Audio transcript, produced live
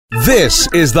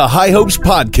This is the High Hopes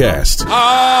Podcast.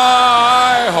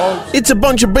 High Hopes. It's a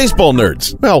bunch of baseball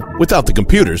nerds, well, without the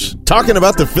computers, talking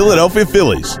about the Philadelphia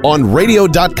Phillies on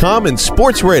radio.com and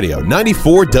Sports Radio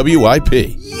 94 WIP.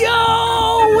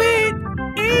 Yo, it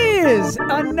is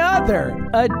another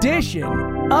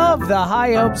edition of the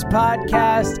High Hopes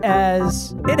Podcast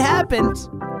as it happened.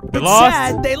 It's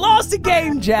sad. They lost a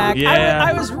game, Jack. Yeah.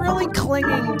 I was really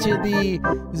clinging to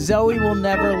the Zoe will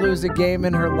never lose a game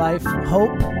in her life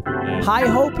hope. High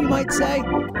hope, you might say.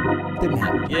 Didn't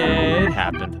happen. Yeah, it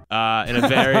happened. In a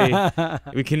very,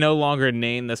 we can no longer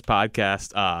name this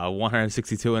podcast.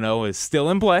 162-0 is still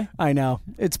in play. I know.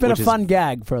 It's been a fun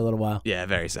gag for a little while. Yeah,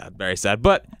 very sad,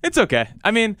 but it's okay.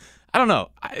 I mean, I don't know.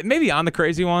 Maybe I'm the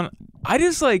crazy one. I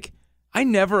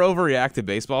never overreact to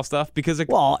baseball stuff because,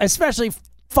 well, especially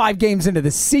 5 games into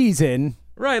the season.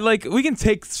 Right, like we can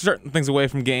take certain things away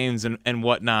from games and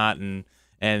whatnot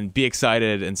and be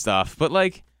excited and stuff, but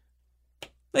like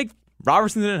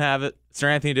Robertson didn't have it, Sir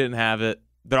Anthony didn't have it.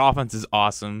 Their offense is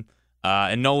awesome,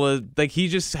 and Nola, he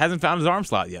just hasn't found his arm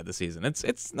slot yet this season.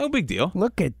 It's no big deal.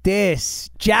 Look at this,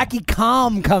 Jackie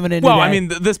Calm coming in. Well, today. I mean,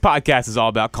 this podcast is all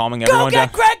about calming everyone down.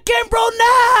 Go get Craig Kimbrell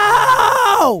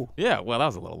now! Yeah, well, that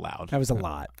was a little loud. That was a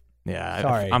lot. Yeah,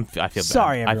 Sorry. I feel bad.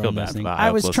 Sorry, I everyone feel bad. listening. For the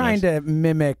I was listeners. trying to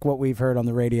mimic what we've heard on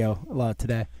the radio a lot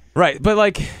today. Right, but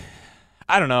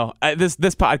I don't know. This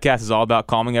podcast is all about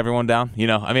calming everyone down. You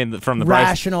know, I mean, from the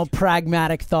rational,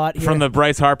 pragmatic thought here. From the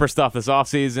Bryce Harper stuff this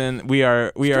offseason, we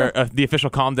are the official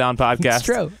Calm Down podcast. It's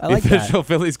true. I like the that. official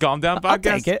Phillies Calm Down podcast.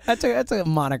 I'll take it. That's a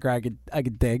moniker I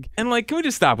could dig. And can we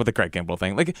just stop with the Craig Kimbrell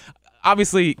thing?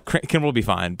 Obviously, Kimbrell will be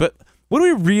fine, but what do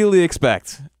we really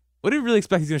expect? What do we really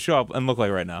expect he's going to show up and look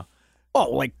like right now?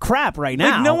 Oh, like crap right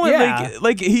now. No one, yeah.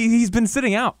 he's been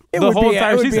sitting out It the would whole be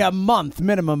entire season. It would be a month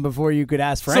minimum before you could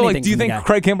ask for So, anything. do you from the think guy.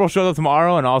 Craig Kimbrell shows up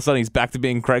tomorrow and all of a sudden he's back to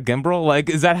being Craig Kimbrell?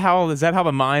 Is that how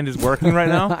the mind is working right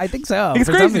now? I think so. It's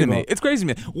for crazy some to me. people. It's crazy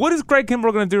to me. What is Craig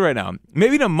Kimbrell going to do right now?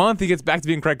 Maybe in a month he gets back to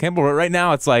being Craig Kimbrell, but right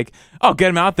now it's get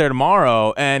him out there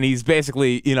tomorrow, and he's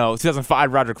basically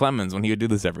 2005 Roger Clemens when he would do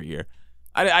this every year.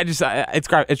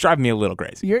 It's driving me a little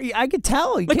crazy. I could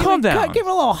tell. Calm down. Give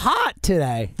him a little hot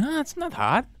today. No, it's not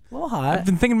hot. A little hot. I've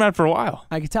been thinking about it for a while.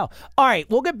 I could tell. All right,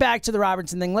 we'll get back to the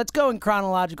Robertson thing. Let's go in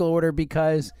chronological order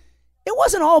because it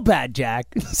wasn't all bad, Jack.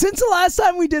 Since the last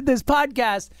time we did this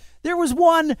podcast, there was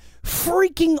one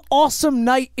freaking awesome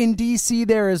night in D.C.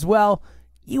 there as well.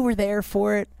 You were there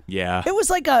for it. Yeah. It was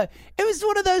it was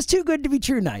one of those too good to be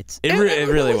true nights. It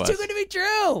really was. Too good to be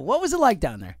true. What was it like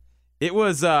down there? It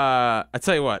was, I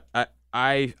tell you what,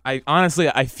 I honestly,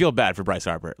 I feel bad for Bryce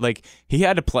Harper. He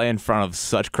had to play in front of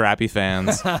such crappy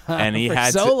fans, and he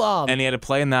had he had to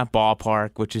play in that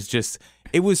ballpark, which is just,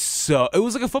 it was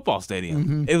like a football stadium.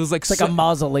 Mm-hmm. It was It's like a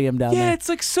mausoleum down there. Yeah,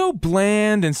 it's so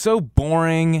bland and so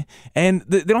boring, and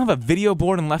they don't have a video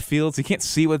board in left field, so you can't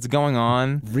see what's going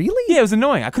on. Really? Yeah, it was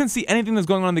annoying. I couldn't see anything that was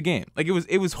going on in the game.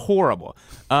 It was horrible.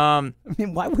 I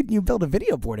mean, why wouldn't you build a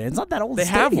video board in? It's not that old. They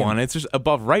have one. It's just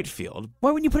above right field.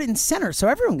 Why wouldn't you put it in center so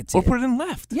everyone could see Or it? put it in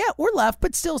left. Yeah, or left,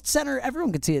 but still center.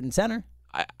 Everyone could see it in center.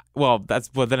 Then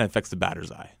it affects the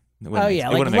batter's eye. Oh yeah,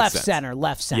 wouldn't make left sense. center,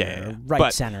 Yeah. or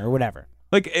right center, or whatever.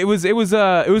 It was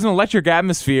an electric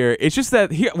atmosphere. It's just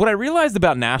that what I realized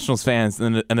about Nationals fans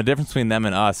and the difference between them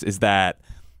and us is that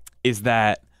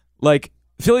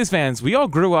Phillies fans, we all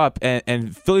grew up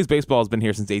and Phillies baseball has been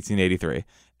here since 1883,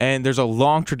 and there's a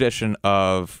long tradition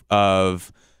of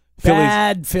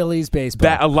Bad Phillies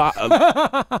baseball.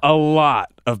 a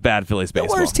lot of bad Phillies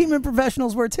baseball. The worst team in professional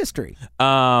sports history.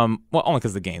 Well, only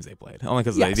because of the games they played, only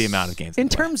because of the amount of games. In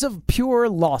terms of pure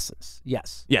losses,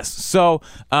 yes. Yes. So,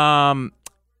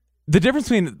 the difference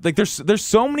between there's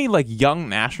so many young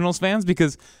Nationals fans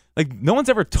because no one's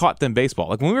ever taught them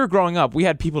baseball. When we were growing up, we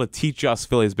had people to teach us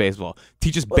Phillies baseball,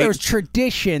 there was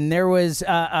tradition, there was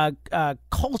a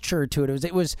culture to it.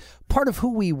 It was part of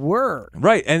who we were.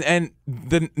 Right, and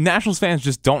the Nationals fans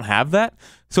just don't have that.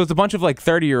 So it's a bunch of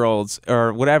 30-year-olds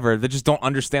or whatever that just don't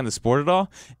understand the sport at all.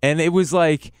 And it was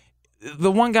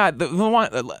this one guy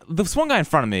in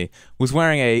front of me was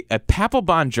wearing a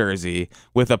Papelbon jersey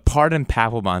with a Pardon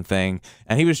Papelbon thing,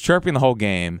 and he was chirping the whole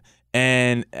game.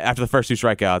 And after the first 2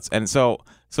 strikeouts, and so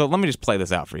let me just play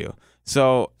this out for you.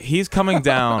 So he's coming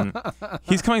down.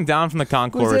 He's coming down from the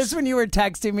concourse. Was this when you were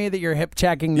texting me that you're hip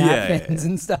checking napkins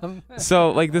and stuff?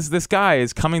 So this guy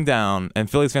is coming down, and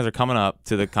Phillies fans are coming up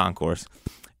to the concourse,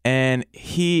 and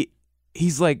he's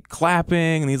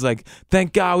clapping, and he's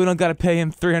 "Thank God we don't got to pay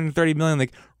him $330 million."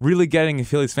 Really getting in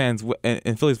Phillies fans'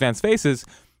 faces.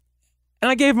 and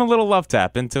I gave him a little love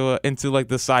tap into like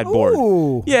the sideboard.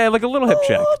 Ooh. Yeah, like a little hip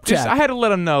check. love Just check. I had to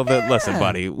let him know that listen,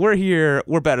 buddy, we're here,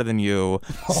 we're better than you.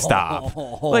 Stop.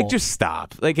 Like just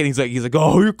stop. Like and he's like,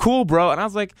 oh, you're cool, bro. And I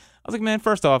was like, man,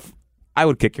 first off, I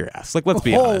would kick your ass. Like, let's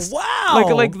be honest. Wow.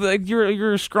 Like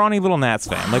you're a scrawny little Nats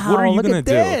fan. Like, what are you look gonna at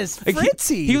do? this. Like,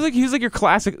 Fritzy. he was like your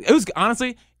classic. It was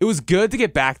honestly, it was good to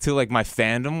get back to like my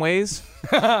fandom ways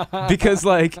because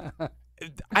like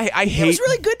I hate. It was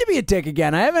really good to be a dick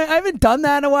again. I haven't done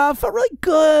that in a while. I felt really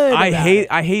good. I about hate it.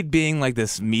 I hate being like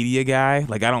this media guy.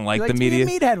 Like I don't like You the to be media.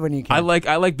 a meathead when you can. I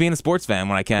like being a sports fan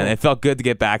when I can. It felt good to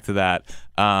get back to that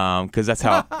because that's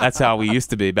how we used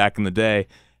to be back in the day.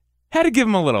 Had to give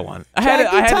him a little one. I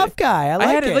had tough guy. I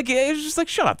like it. Like it was just like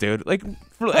shut up, dude. Like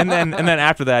and then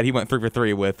after that he went 3 for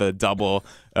 3 with a double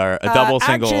or a double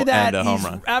single actually, and a home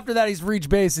run. After that, he's reached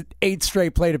base at 8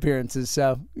 straight plate appearances.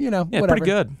 So Yeah, whatever. pretty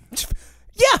good.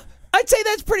 Yeah, I'd say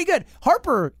that's pretty good.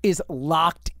 Harper is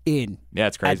locked in. Yeah,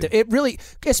 it's crazy. It really,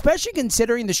 especially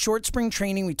considering the short spring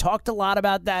training. We talked a lot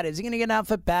about that. Is he going to get enough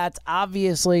at bats?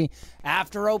 Obviously,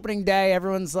 after opening day,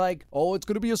 everyone's like, "Oh, it's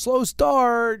going to be a slow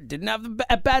start." Didn't have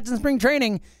the at bats in spring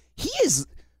training. He is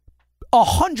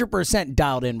 100%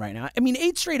 dialed in right now. I mean,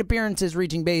 8 straight appearances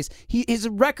reaching base. His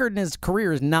record in his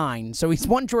career is 9, so he's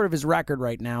one short of his record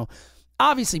right now.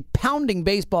 Obviously, pounding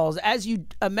baseballs, as you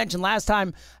mentioned last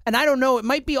time, and I don't know, it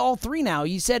might be all 3 now.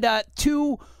 You said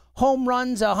 2 home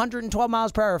runs, 112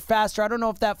 miles per hour faster. I don't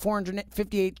know if that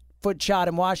 458-foot shot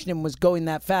in Washington was going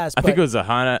that fast. I think it was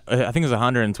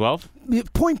 112.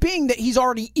 Point being that he's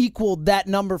already equaled that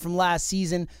number from last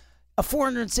season. A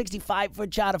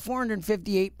 465-foot shot, a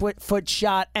 458-foot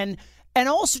shot, and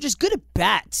also just good at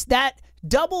bats. That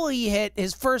double he hit,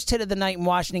 his first hit of the night in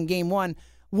Washington Game 1,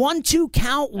 1-2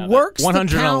 count works.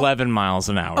 111 miles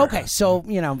an hour. Okay, so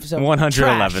 111.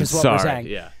 trash is what we're Sorry. saying.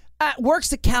 Yeah. Works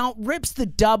the count, rips the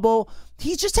double.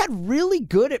 He's just had really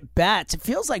good at bats. It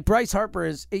feels like Bryce Harper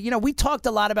is. We talked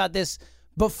a lot about this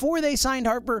before they signed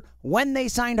Harper, when they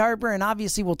signed Harper, and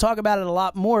obviously we'll talk about it a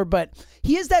lot more. But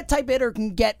he is that type of hitter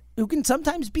who can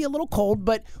sometimes be a little cold,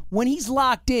 but when he's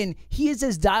locked in, he is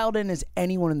as dialed in as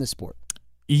anyone in the sport.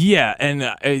 Yeah, and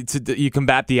you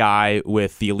combat the eye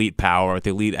with the elite power, with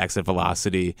the elite exit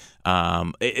velocity.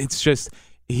 It's just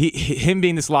him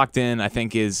being this locked in, I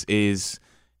think, is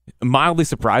mildly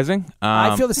surprising.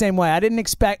 I feel the same way. I didn't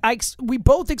expect. We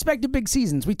both expected big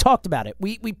seasons. We talked about it.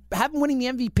 We have him winning the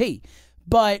MVP,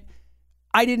 but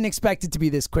I didn't expect it to be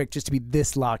this quick, just to be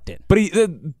this locked in. But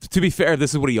to be fair,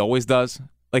 this is what he always does.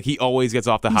 Like he always gets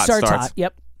off the hot starts. Hot.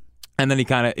 Yep. And then he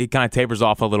kind of tapers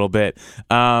off a little bit.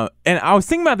 And I was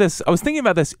thinking about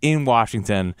this in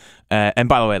Washington. And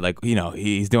by the way, like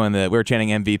he's doing we were chanting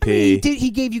MVP. He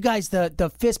gave you guys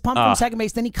the fist pump from second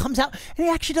base. Then he comes out and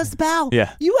he actually does the bow.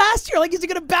 Yeah. You asked, you're like, is he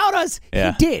going to bow to us?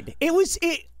 Yeah. He did.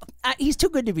 He's too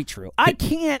good to be true. I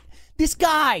can't. This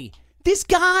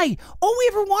guy, all we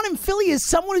ever want in Philly is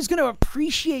someone who's going to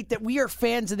appreciate that we are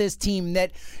fans of this team,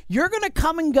 that you're going to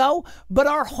come and go, but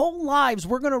our whole lives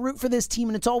we're going to root for this team,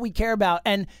 and it's all we care about.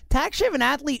 And to actually have an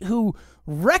athlete who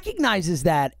recognizes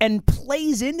that and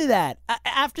plays into that.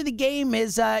 After the game,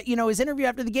 his interview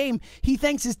after the game, he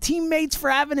thanks his teammates for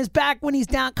having his back when he's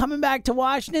down, coming back to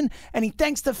Washington, and he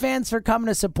thanks the fans for coming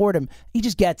to support him. He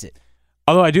just gets it.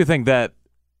 Although I do think that,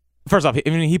 first off,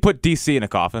 he put DC in a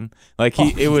coffin. Like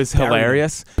it was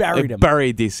hilarious. Buried him.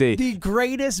 Buried DC. The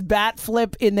greatest bat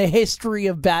flip in the history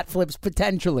of bat flips,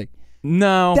 potentially.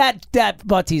 No, that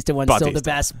Bautista one's still the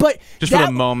best, but just for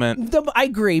the moment. I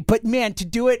agree, but man, to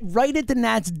do it right at the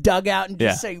Nats dugout and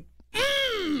just say,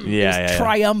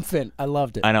 triumphant. I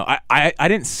loved it. I know. I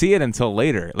didn't see it until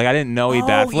later. Like I didn't know he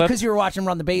bat flipped because you were watching him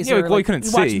run the base. Yeah, you couldn't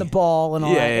see. Watching the ball and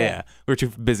all that. Yeah. We were too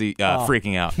busy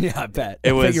freaking out. Yeah, I bet.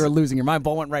 I bet you were losing your mind.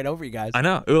 Ball went right over you guys. I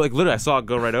know. It was like literally, I saw it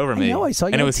go right over me. I know. I saw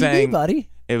you and on it was TV, saying, buddy.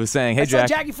 It was saying, "Hey, I Jack."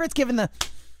 saw Jackie Fritz giving the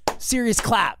serious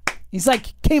clap. He's like,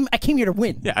 I came here to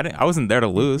win. Yeah, I wasn't there to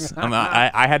lose.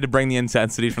 I had to bring the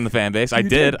intensity from the fan base. I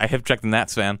did. I hip checked the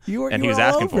Nats fan, and he was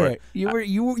asking for it.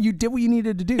 You did what you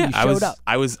needed to do. Yeah, you showed up.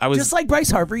 I was just like Bryce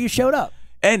Harper. You showed up,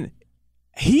 and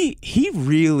he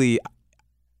really.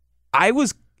 I'm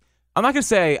not gonna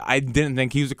say I didn't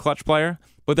think he was a clutch player,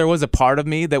 but there was a part of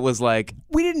me that was like,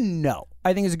 we didn't know.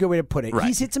 I think is a good way to put it. Right.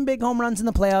 He's hit some big home runs in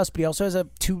the playoffs, but he also has a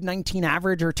 219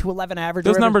 average or 211 average.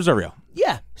 Those numbers are real.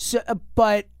 Yeah, so,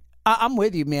 but I'm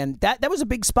with you, man. That was a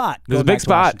big spot. It was a big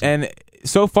spot, and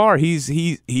so far he's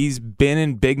been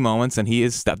in big moments, and he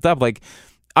has stepped up. Like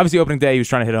obviously, opening day he was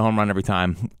trying to hit a home run every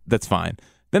time. That's fine.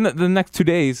 Then the next 2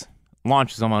 days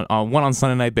launches one on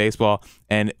Sunday Night Baseball,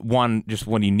 and one just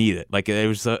when you need it. Like it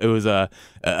was a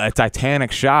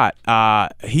Titanic shot.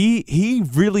 He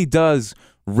really does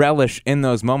relish in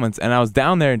those moments. And I was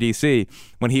down there in DC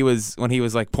when he was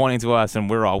like pointing to us, and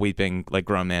we're all weeping like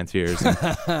grown man tears.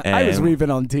 And I was weeping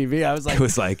on TV. I was like,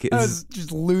 I was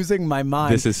just losing my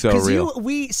mind. This is so real.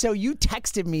 So you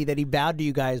texted me that he bowed to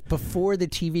you guys before the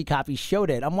TV copy showed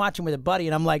it. I'm watching with a buddy,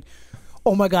 and I'm like,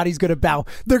 oh my God, he's going to bow.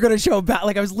 They're going to show a bow.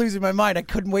 Like, I was losing my mind. I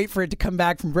couldn't wait for it to come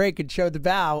back from break and show the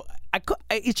bow.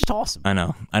 It's just awesome. I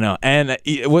know. And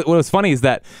what was funny is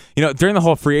that, during the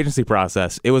whole free agency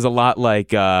process, it was a lot like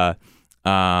Bryce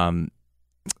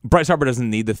Harper doesn't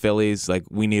need the Phillies. Like,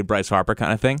 we need Bryce Harper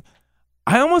kind of thing.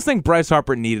 I almost think Bryce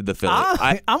Harper needed the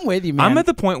Phillies. I'm with you, man. I'm at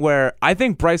the point where I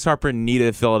think Bryce Harper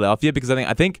needed Philadelphia because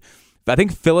I think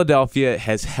Philadelphia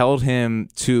has held him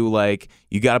to, like,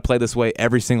 you got to play this way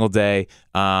every single day.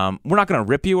 We're not going to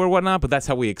rip you or whatnot, but that's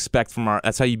how we expect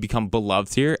that's how you become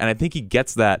beloved here. And I think he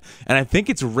gets that. And I think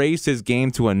it's raised his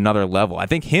game to another level. I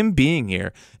think him being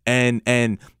here and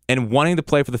wanting to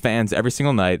play for the fans every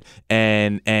single night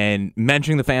and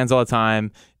mentoring the fans all the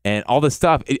time and all this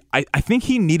stuff, I think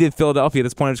he needed Philadelphia at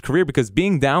this point in his career because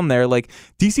being down there, like,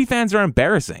 DC fans are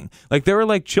embarrassing. Like, they were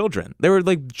like children. They were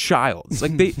like childs.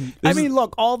 Like, I mean,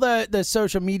 look, all the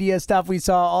social media stuff we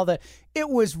saw, it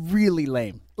was really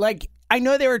lame. Like, I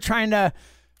know they were trying to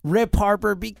rip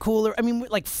Harper, be cooler. I mean,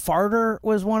 like, Farter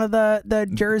was one of the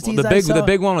jerseys I saw. The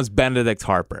big one was Benedict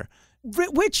Harper.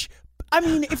 Which, I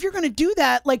mean, if you're going to do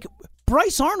that, like,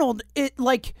 Bryce Arnold, is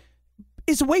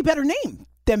a way better name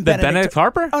than Benedict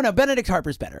Harper? Oh, no, Benedict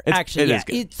Harper's better. Actually, is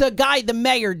good. It's the guy, the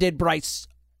mayor did Bryce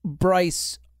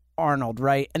Arnold,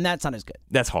 right? And that's not as good.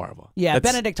 That's horrible. Yeah,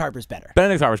 Benedict Harper's better.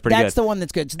 Benedict Harper's pretty good. That's the one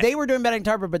that's good. So they were doing Benedict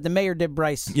Harper, but the mayor did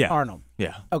Bryce Arnold.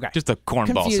 Yeah. Okay. Just a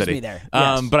cornball Confused city. me there.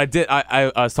 Yes. But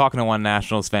I was talking to one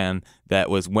Nationals fan that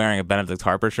was wearing a Benedict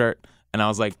Harper shirt, and I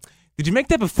was like, did you make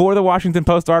that before the Washington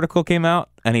Post article came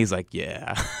out? And he's like,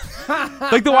 yeah.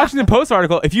 Like, the Washington Post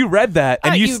article, if you read that,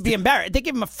 and you'd be embarrassed. They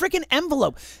give him a freaking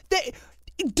envelope.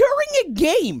 During a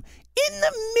game, in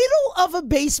the middle of a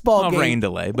baseball game. Rain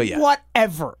delay, but yeah.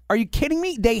 Whatever. Are you kidding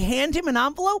me? They hand him an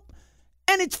envelope,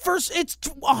 and it's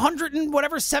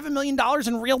 $7 million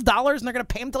in real dollars, and they're going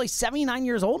to pay him until he's 79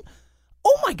 years old?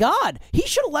 Oh, my God. He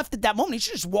should have left at that moment. He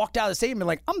should have just walked out of the stadium and been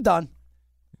like, I'm done.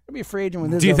 I'll be a free agent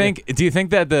when this is over. Do you think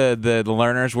that the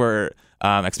learners were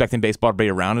expecting baseball to be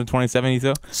around in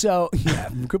 2072? So, yeah,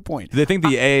 good point. Do they think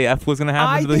the AAF was going to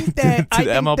happen to the MLB? I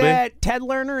think that Ted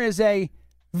Lerner is a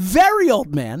very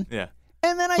old man. Yeah.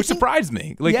 And then Which surprised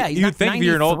me. Like, yeah, he's you not think 93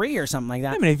 you're an old or something like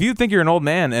that. I mean, if you think you're an old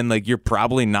man and, like, you're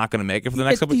probably not going to make it for the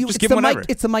next couple, just give him whatever.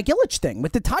 It's the Mike Ilitch thing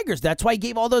with the Tigers. That's why he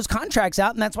gave all those contracts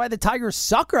out, and that's why the Tigers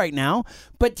suck right now.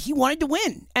 But he wanted to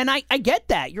win, and I get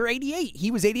that. You're 88.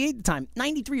 He was 88 at the time,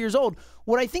 93 years old.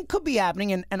 What I think could be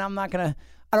happening, and I'm not going to,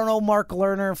 I don't know Mark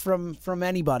Lerner from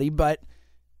anybody, but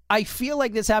I feel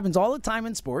like this happens all the time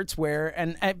in sports where,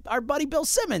 and our buddy Bill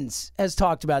Simmons has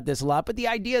talked about this a lot, but the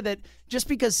idea that just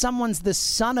because someone's the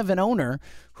son of an owner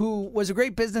who was a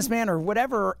great businessman or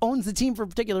whatever, or owns the team for a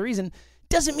particular reason,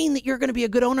 doesn't mean that you're going to be a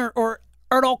good owner or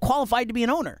are at all qualified to be an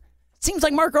owner. It seems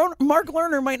like Mark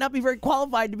Lerner might not be very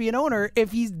qualified to be an owner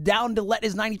if he's down to let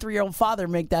his 93-year-old father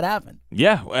make that happen.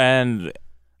 Yeah, and...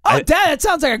 Dad, that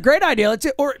sounds like a great idea.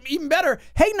 Or even better,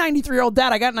 hey, 93-year-old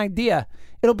dad, I got an idea.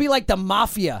 It'll be like the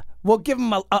mafia. We'll give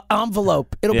him an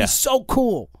envelope. It'll be so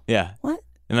cool. Yeah. What?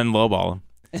 And then lowball him.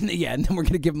 And then we're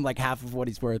gonna give him like half of what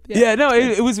he's worth. Yeah, no,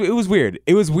 it was weird.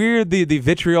 It was weird, the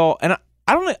vitriol, and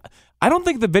I don't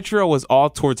think the vitriol was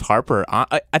all towards Harper.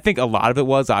 I think a lot of it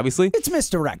was, obviously. It's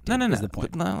misdirected. No. Is the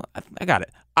point. No, I got it.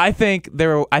 I think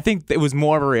it was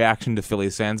more of a reaction to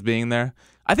Phillies fans being there.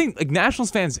 I think, like,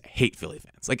 Nationals fans hate Philly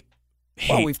fans. Like,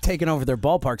 well, we've taken over their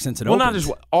ballpark since it opened. opened. Well, not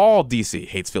just all DC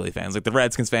hates Philly fans. Like, the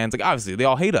Redskins fans, like, obviously, they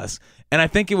all hate us. And I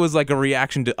think it was like a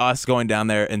reaction to us going down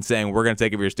there and saying, we're going to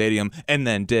take over your stadium, and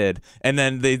then did. And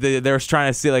then they were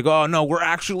trying to say, like, oh, no, we're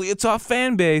actually a tough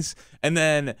fan base. And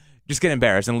then just get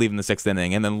embarrassed and leave in the sixth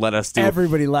inning, and then let us do.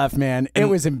 Everybody left, man. It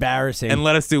was embarrassing. And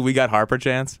let us do We Got Harper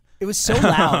chants. It was so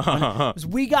loud. It was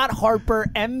We Got Harper,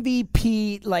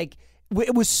 MVP, like...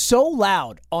 It was so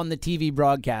loud on the TV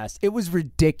broadcast. It was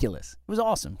ridiculous. It was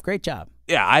awesome. Great job.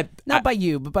 Yeah, not by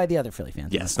you, but by the other Philly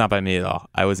fans. Yes, not by me at all.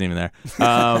 I wasn't even there.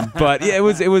 But yeah, it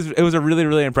was a really,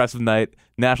 really impressive night.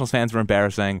 Nationals fans were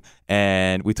embarrassing,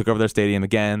 and we took over their stadium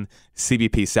again.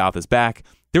 CBP South is back.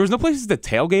 There was no places to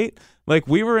tailgate. Like,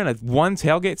 we were in one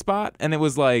tailgate spot, and it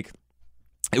was like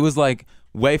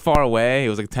way far away. It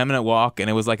was like a 10-minute walk, and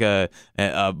it was like a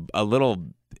little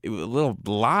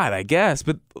lot, I guess,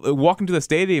 but walking to the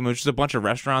stadium, it was just a bunch of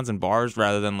restaurants and bars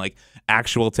rather than like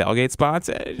actual tailgate spots.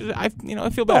 I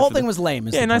feel bad. The whole thing was lame.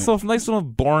 Yeah, nice little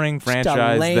boring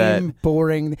franchise. Lame,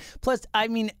 boring. Plus, I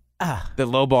mean, They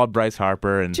lowballed Bryce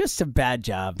Harper, and Just a bad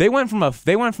job. they went from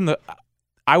the.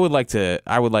 I would like to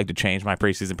change my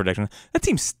preseason prediction. That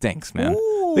team stinks, man.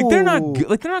 Like they're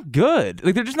not good.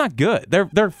 Like they're just not good.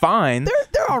 They're fine.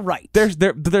 They're all right. Their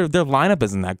lineup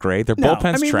isn't that great. Their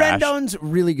bullpen's trash. Rendon's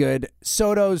really good.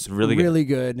 Soto's really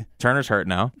good. Turner's hurt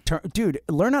now. Dude,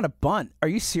 learn how to bunt. Are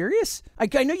you serious?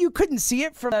 I know you couldn't see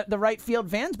it from the right field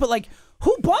fans, but like,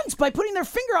 who bunts by putting their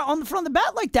finger out on the front of the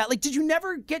bat like that? Like, did you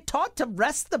never get taught to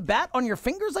rest the bat on your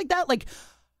fingers like that? Like,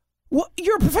 well,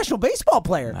 you're a professional baseball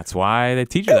player. That's why they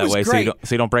teach you that way, so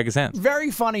you don't break his hands.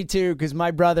 Very funny, too, because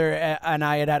my brother and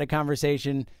I had a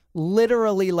conversation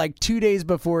literally like 2 days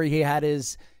before he had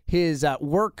his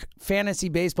work fantasy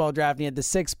baseball draft, and he had the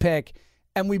 6th pick,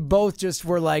 and we both just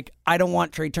were like, I don't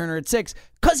want Trey Turner at 6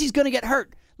 because he's going to get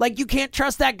hurt. Like, you can't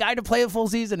trust that guy to play a full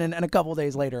season, and a couple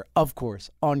days later, of course,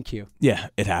 on cue. Yeah,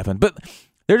 it happened. But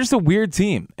they're just a weird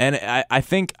team, and I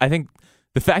think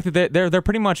the fact that they're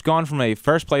pretty much gone from a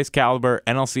first place caliber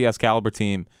NLCS caliber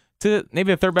team to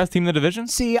maybe a third best team in the division.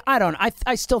 See,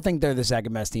 I still think they're the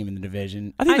second best team in the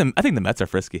division. I think the Mets are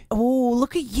frisky. Oh,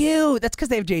 look at you! That's because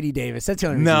they have J.D. Davis. That's the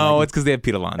only reason. No, it's because they have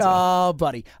Pete Alonso. Oh,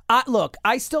 buddy. Look,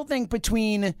 I still think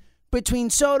between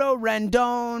Soto,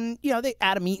 Rendon,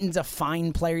 Adam Eaton's a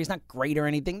fine player. He's not great or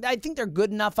anything. I think they're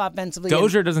good enough offensively.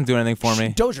 Dozier doesn't do anything for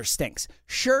me. Dozier stinks.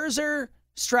 Scherzer,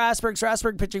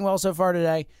 Strasburg pitching well so far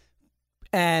today.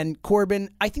 And Corbin,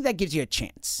 I think that gives you a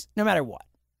chance, no matter what.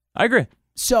 I agree.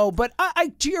 So, but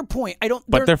I to your point, I don't.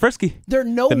 But they're frisky. The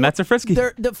Mets are frisky.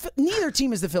 Neither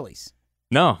team is the Phillies.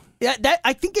 No. Yeah,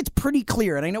 I think it's pretty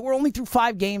clear. And I know we're only through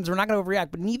 5 games. We're not going to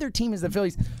overreact, but neither team is the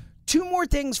Phillies. 2 more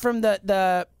things from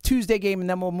the Tuesday game, and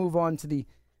then we'll move on to the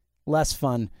less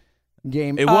fun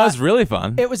game. It was really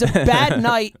fun. It was a bad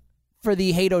night for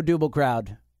the Hate Odubel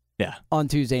crowd. Yeah. On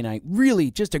Tuesday night.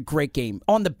 Really just a great game.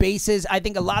 On the bases, I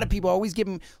think a lot of people always give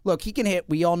him, look, he can hit.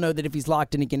 We all know that if he's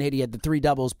locked in, he can hit. He had the 3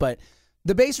 doubles, but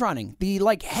the base running, the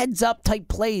like heads up type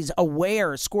plays,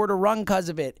 aware, scored a run because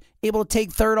of it, able to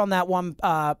take third on that one,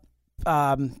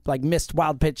 like missed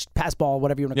wild pitch, pass ball,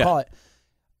 whatever you want to call it.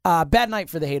 Bad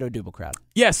night for the Hate Odubel crowd.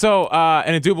 Yeah, so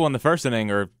and Odubel in the first inning,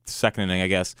 or second inning, I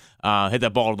guess, hit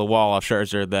that ball to the wall off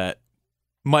Scherzer that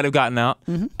might have gotten out.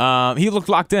 Mm-hmm. He looked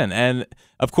locked in, and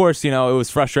of course, it was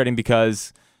frustrating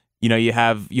because you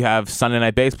have Sunday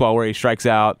Night Baseball where he strikes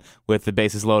out with the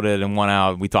bases loaded and 1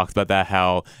 out. We talked about that,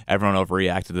 how everyone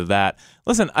overreacted to that.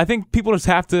 Listen, I think people just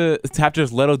have to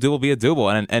just let Odubel be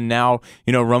Odubel, and now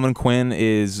Roman Quinn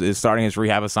is starting his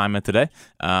rehab assignment today,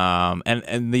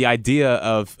 and the idea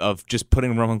of just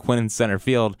putting Roman Quinn in center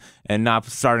field and not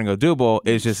starting Odubel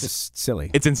is just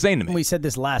silly. It's insane to me. We said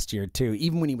this last year too,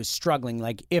 even when he was struggling.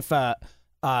 Like if a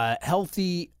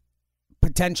healthy,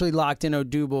 potentially locked in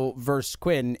Odubel versus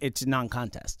Quinn, it's a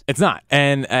non-contest. It's not,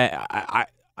 and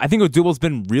I think Odubel's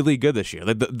been really good this year.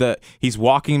 He's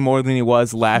walking more than he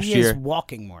was last year. He is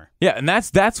walking more. Yeah, and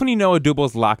that's when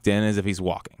Odubel's locked in, is if he's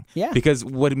walking. Yeah. Because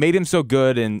what made him so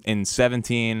good in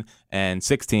 17 and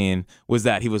 16 was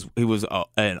that he was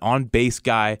an on-base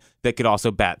guy that could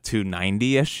also bat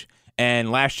 290-ish.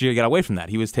 And last year he got away from that.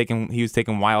 He was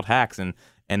taking wild hacks and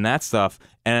that stuff.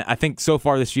 And I think so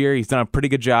far this year, he's done a pretty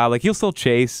good job. Like, he'll still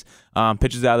chase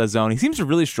pitches out of the zone. He seems to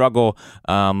really struggle,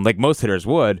 like most hitters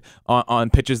would,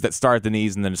 on pitches that start at the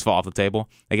knees and then just fall off the table.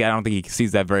 Like, I don't think he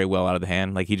sees that very well out of the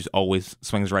hand. Like, he just always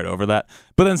swings right over that.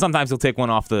 But then sometimes he'll take one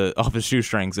off his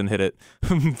shoestrings and hit it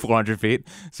 400 feet.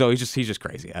 So he's just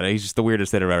crazy at it. He's just the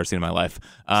weirdest hitter I've ever seen in my life.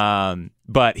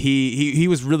 But he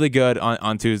was really good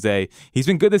on Tuesday. He's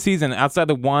been good this season. Outside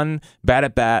the one bad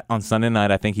at bat on Sunday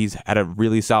night, I think he's had a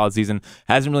really solid season.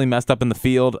 Hasn't really messed up in the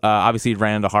field. Obviously, he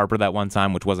ran into Harper that one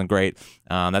time, which wasn't great.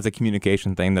 That's a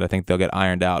communication thing that I think they'll get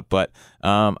ironed out. But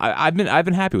I've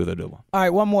been happy with Odubel. All right,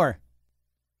 one more.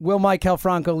 Will Maikel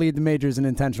Franco lead the majors in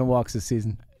intentional walks this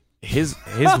season? His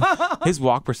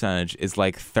walk percentage is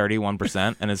like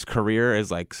 31%, and his career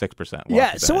is like 6%.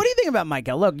 Yeah. So what do you think about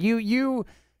Maikel? Look,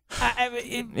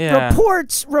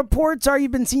 reports are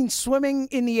you've been seen swimming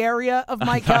in the area of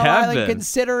Maikel Island,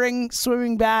 considering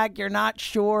swimming back. You're not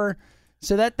sure.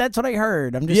 So that's what I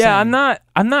heard. I'm just saying.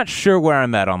 I'm not sure where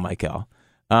I'm at on Maikel.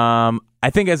 I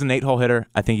think as an 8-hole hitter,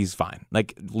 I think he's fine.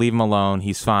 Like, leave him alone.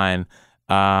 He's fine.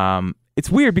 It's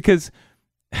weird because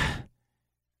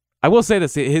I will say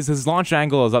this: his launch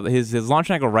angle is up. His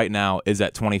launch angle right now is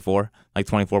at 24, like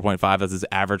 24.5. That's his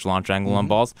average launch angle on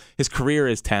balls. His career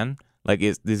is 10. Like,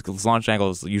 his launch angle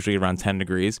is usually around 10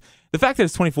 degrees. The fact that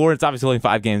it's 24, it's obviously only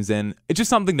 5 games in. It's just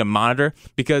something to monitor,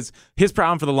 because his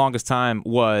problem for the longest time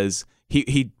was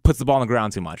he puts the ball on the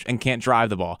ground too much and can't drive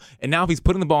the ball. And now if he's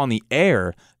putting the ball in the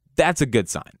air, that's a good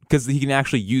sign because he can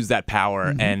actually use that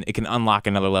power and it can unlock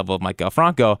another level of Maikel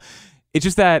Franco. It's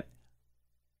just that,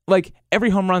 like,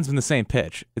 every home run's been the same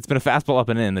pitch. It's been a fastball up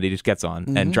and in that he just gets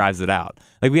on and drives it out.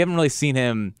 Like, we haven't really seen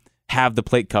him have the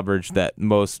plate coverage that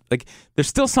most, like, there's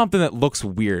still something that looks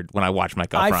weird when I watch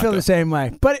Maikel Franco. I feel the same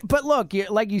way. But look,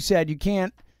 like you said, you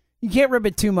can't rip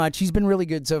it too much. He's been really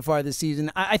good so far this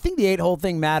season. I think the 8-hole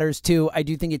thing matters too. I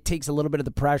do think it takes a little bit of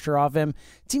the pressure off him.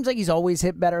 It seems like he's always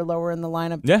hit better lower in the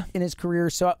lineup in his career.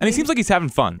 And he seems like he's having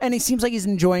fun. And he seems like he's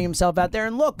enjoying himself out there.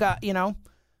 And look,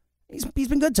 he's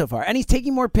been good so far. And he's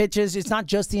taking more pitches. It's not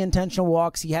just the intentional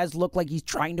walks. He has looked like he's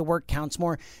trying to work counts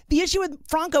more. The issue with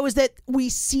Franco is that we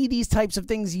see these types of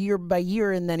things year by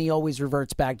year, and then he always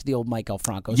reverts back to the old Maikel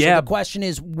Franco. Yeah. So the question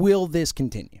is, will this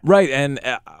continue? Right, and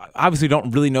obviously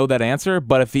don't really know that answer,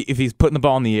 but if he's putting the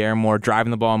ball in the air more,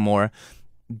 driving the ball more,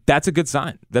 that's a good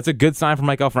sign. That's a good sign for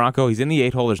Maikel Franco. He's in the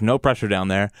 8-hole. There's no pressure down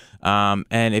there.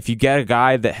 And if you get a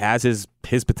guy that has his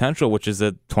potential, which is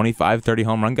a 25, 30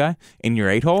 home run guy in your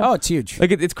 8-hole. Oh, it's huge.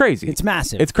 Like, it's crazy. It's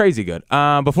massive. It's crazy good.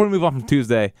 Before we move on from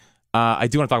Tuesday, I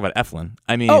do want to talk about Eflin.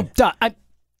 I mean... Oh, duh. I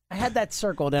had that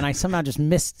circled, and I somehow just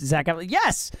missed Zach Eflin.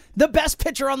 Yes! The best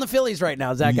pitcher on the Phillies right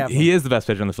now, Zach Eflin. He is the best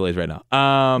pitcher on the Phillies right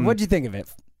now. What'd you think of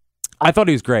it? I thought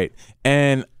he was great.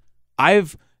 And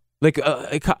I've... like.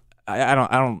 I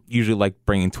don't usually like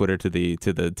bringing Twitter to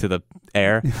the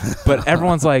air, but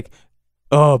everyone's like,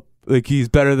 oh, like he's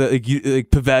better than like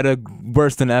Pivetta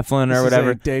worse than Eflin or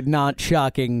whatever. A not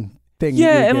shocking thing.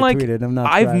 Yeah, and like tweeted.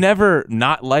 I've never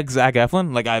not liked Zach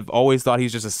Eflin. Like I've always thought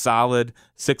he's just a solid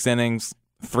 6 innings,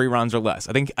 3 runs or less.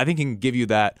 I think he can give you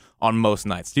that on most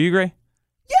nights. Do you agree?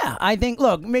 Yeah, I think.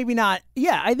 Look, maybe not.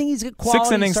 Yeah, I think he's a quality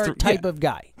 6 innings type of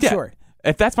guy. Yeah. Sure.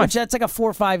 If that's that's like a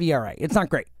 4.5 ERA. It's not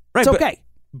great. Right, it's okay.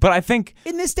 But I think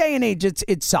in this day and age,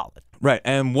 it's solid. Right,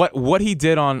 and what he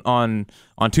did on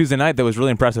Tuesday night that was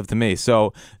really impressive to me.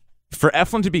 So for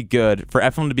Eflin to be good, for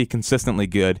Eflin to be consistently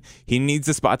good, he needs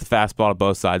to spot the fastball to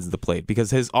both sides of the plate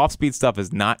because his off-speed stuff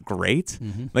is not great.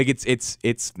 Like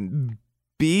it's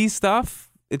B stuff.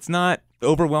 It's not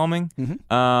overwhelming.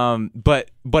 But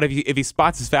if he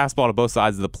spots his fastball to both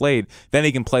sides of the plate, then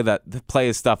he can play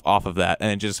his stuff off of that,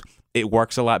 and it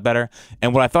works a lot better.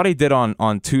 And what I thought he did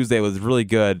on Tuesday was really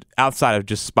good, outside of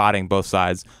just spotting both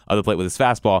sides of the plate with his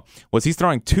fastball, was he's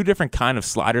throwing 2 different kind of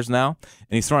sliders now.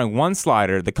 And he's throwing one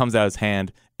slider that comes out of his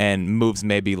hand and moves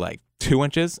maybe like 2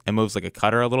 inches and moves like a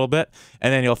cutter a little bit.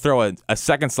 And then he'll throw a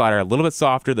second slider a little bit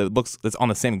softer that's on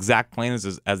the same exact plane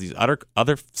as these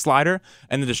other slider,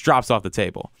 and then just drops off the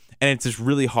table. And it's just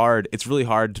really hard. It's really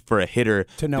hard for a hitter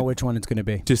to know which one it's going to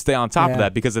be. To stay on top of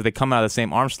that, because if they come out of the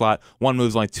same arm slot, one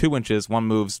moves only 2 inches, one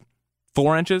moves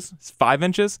 4 inches, 5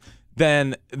 inches,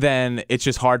 then it's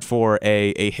just hard for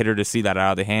a hitter to see that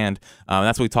out of the hand.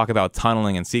 That's what we talk about,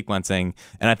 tunneling and sequencing.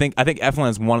 And I think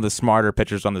Eflin is one of the smarter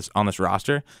pitchers on this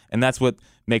roster, and that's what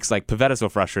makes like Pivetta so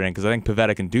frustrating, because I think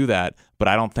Pivetta can do that, but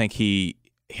I don't think he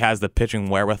has the pitching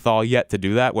wherewithal yet to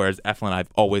do that, whereas Eflin, I've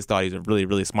always thought he's a really,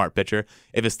 really smart pitcher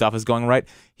if his stuff is going right.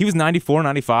 He was 94,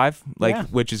 95,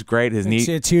 which is great.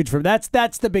 It's huge for him. That's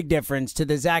the big difference to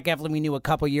the Zach Eflin we knew a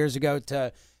couple years ago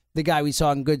to the guy we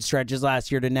saw in good stretches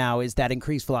last year to now, is that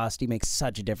increased velocity makes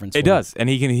such a difference. It does, and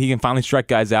he can finally strike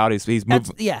guys out. He's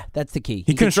moved. That's the key.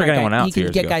 He couldn't strike anyone out. He can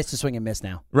get guys to swing and miss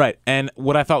now. Right, and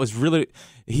what I thought was really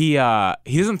he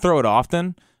doesn't throw it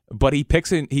often, but he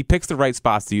picks the right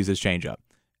spots to use his changeup.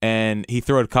 And he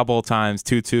threw it a couple of times,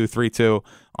 2-2, 3-2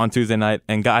 on Tuesday night,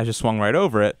 and guys just swung right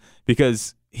over it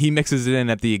because he mixes it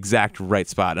in at the exact right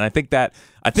spot. And I think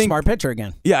smart pitcher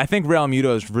again. Yeah, I think Real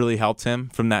Muto has really helped him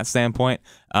from that standpoint.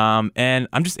 And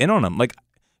I'm just in on him. Like,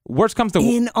 worst comes to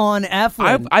in on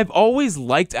Eflin. I've always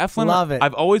liked Eflin. Love it.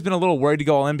 I've always been a little worried to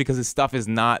go all in because his stuff is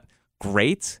not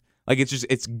great. Like,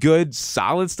 it's good,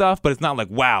 solid stuff, but it's not like,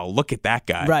 wow, look at that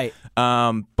guy. Right.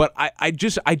 But I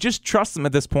just trust him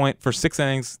at this point for 6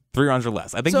 innings, 3 runs or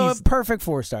less. I think he's a perfect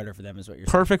 4-starter for them is what you're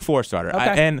saying. Perfect 4-starter.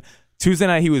 Okay. And Tuesday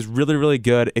night, he was really, really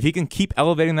good. If he can keep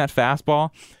elevating that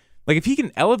fastball, like if he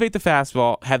can elevate the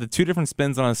fastball, have the 2 different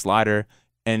spins on a slider,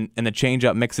 and the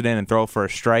changeup, mix it in and throw it for a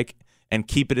strike, and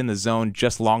keep it in the zone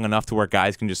just long enough to where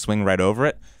guys can just swing right over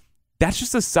it, that's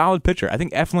just a solid pitcher. I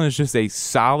think Eflin is just a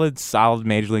solid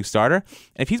major league starter.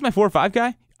 And if he's my 4 or 5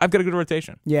 guy, I've got a good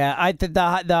rotation. Yeah,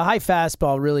 the high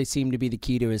fastball really seemed to be the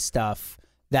key to his stuff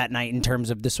that night in terms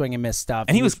of the swing and miss stuff.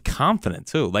 And he was confident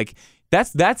too. Like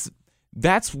that's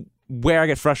where I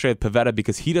get frustrated with Pivetta,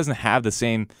 because he doesn't have the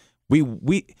same.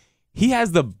 He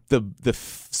has the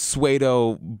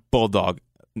Suedo bulldog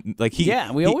Like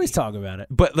we always talk about it.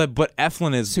 But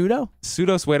Eflin is pseudo,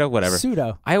 whatever.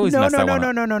 Pseudo. I always mess that one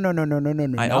up. No.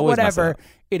 I Not always whatever. mess it up.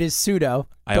 It is pseudo.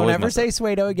 I Don't always ever mess say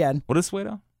pseudo again. What is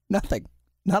pseudo? Nothing.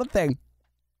 Not a thing.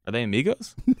 Are they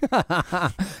amigos? I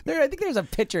think there's a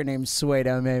pitcher named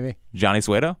Suedo, maybe. Johnny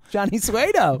Suedo? Johnny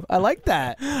Suedo. I like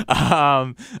that.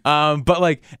 But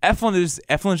like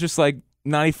Eflin's just like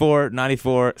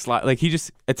 94 slot. Like he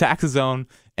just attacks his zone,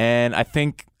 and I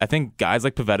think guys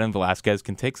like Pivetta and Velasquez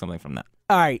can take something from that.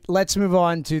 All right, let's move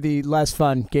on to the less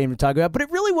fun game to talk about. But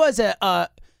it really was it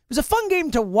was a fun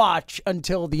game to watch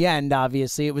until the end.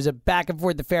 Obviously, it was a back and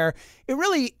forth affair. It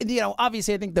really,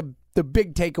 obviously, I think the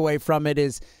big takeaway from it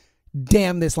is,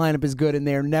 damn, this lineup is good, and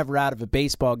they're never out of a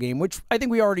baseball game, which I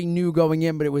think we already knew going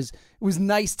in. But it was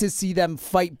nice to see them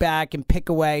fight back and pick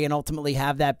away, and ultimately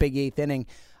have that big eighth inning.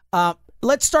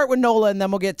 Let's start with Nola, and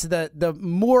then we'll get to the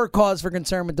more cause for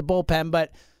concern with the bullpen.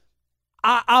 But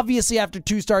obviously, after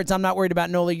 2 starts, I'm not worried about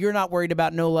Nola. You're not worried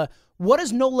about Nola. What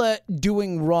is Nola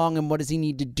doing wrong, and what does he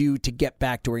need to do to get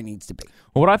back to where he needs to be?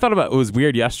 Well, what I thought about was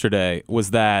weird yesterday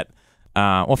was that,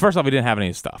 first off, he didn't have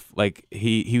any stuff. Like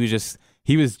he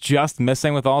was just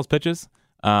missing with all his pitches.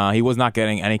 He was not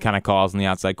getting any kind of calls in the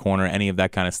outside corner, any of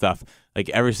that kind of stuff. Like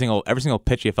every single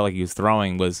pitch he felt like he was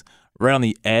throwing was right on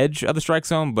the edge of the strike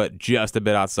zone, but just a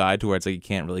bit outside to where it's like you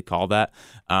can't really call that.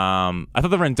 I thought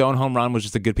the Rendon home run was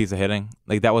just a good piece of hitting.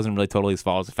 Like that wasn't really totally his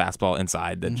fault. It was a fastball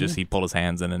inside that just he pulled his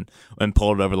hands in and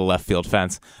pulled it over the left field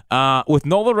fence. With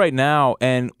Nola right now,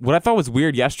 and what I thought was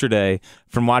weird yesterday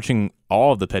from watching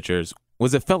all of the pitchers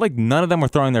was it felt like none of them were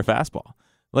throwing their fastball.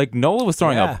 Like, Nola was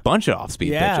throwing a bunch of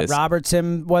off-speed pitches. Yeah,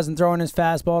 Robertson wasn't throwing his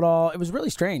fastball at all. It was really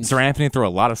strange. Sir Anthony threw a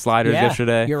lot of sliders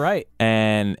yesterday. You're right.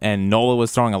 And Nola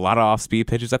was throwing a lot of off-speed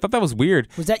pitches. I thought that was weird.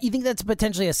 You think that's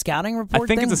potentially a scouting report I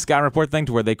think it's a scouting report thing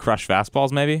to where they crush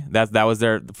fastballs, maybe. That was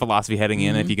their philosophy heading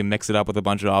in. If you can mix it up with a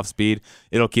bunch of off-speed,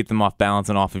 it'll keep them off balance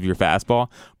and off of your fastball.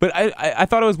 But I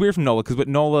thought it was weird from Nola, because with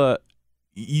Nola,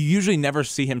 you usually never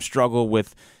see him struggle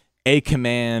with A,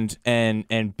 command,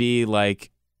 and B,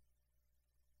 like,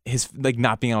 his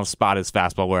not being able to spot his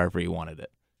fastball wherever he wanted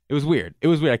it. It was weird.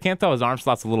 I can't tell his arm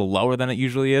slot's a little lower than it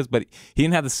usually is, but he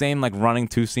didn't have the same like running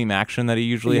 2-seam action that he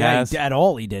usually has. At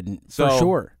all, he didn't. For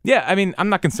sure. Yeah, I mean, I'm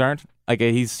not concerned. Like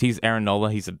he's Aaron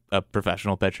Nola. He's a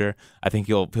professional pitcher. I think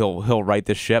he'll right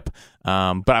this ship.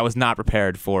 But I was not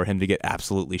prepared for him to get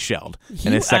absolutely shelled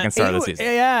in his second start of the season.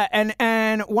 Yeah,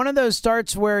 and one of those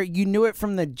starts where you knew it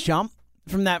from the jump,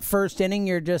 from that first inning.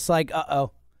 You're just like,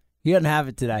 he doesn't have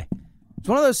it today. It's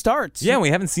one of those starts. Yeah,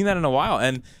 we haven't seen that in a while.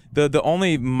 And the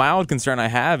only mild concern I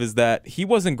have is that he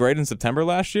wasn't great in September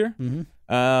last year.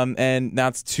 And now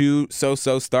it's 2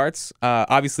 so-so starts.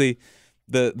 Obviously,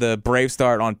 the Brave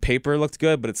start on paper looked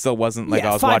good, but it still wasn't like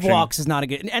I was watching. 5 walks is not a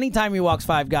good. Anytime he walks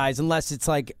 5 guys, unless it's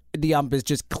like the ump is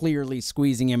just clearly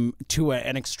squeezing him to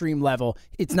an extreme level,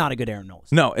 it's not a good Aaron Nola.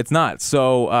 No, it's not.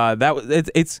 So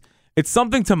it's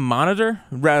something to monitor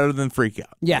rather than freak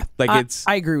out. Yeah,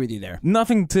 I agree with you there.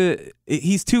 Nothing to.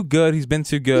 He's too good. He's been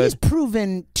too good. He's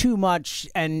proven too much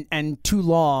and too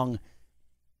long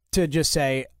to just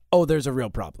say, "Oh, there's a real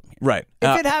problem here." Right.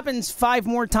 If it happens 5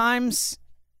 more times,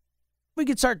 we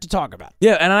could start to talk about it.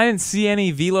 Yeah, and I didn't see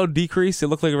any velo decrease. It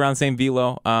looked like around the same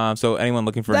velo. So anyone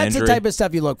looking for an injury, that's the type of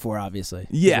stuff you look for, obviously.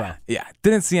 Yeah, yeah.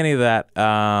 Didn't see any of that.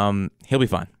 He'll be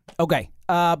fine. Okay.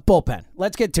 Bullpen.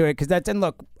 Let's get to it, because and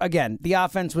look, again, the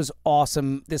offense was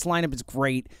awesome. This lineup is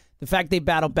great. The fact they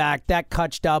battled back, that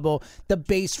Kutch double, the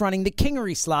base running, the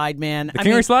Kingery slide, man. The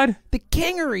Kingery slide? The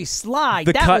Kingery slide.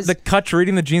 The Kutch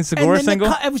reading the Gene Segura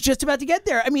single? I was just about to get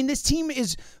there. I mean, this team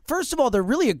is, first of all, they're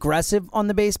really aggressive on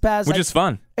the base paths. Which is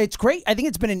fun. It's great. I think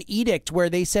it's been an edict where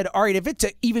they said, all right, if it's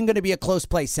even going to be a close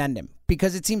play, send him.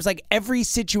 Because it seems like every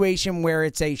situation where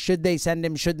it's a should they send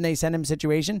him, shouldn't they send him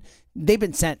situation, they've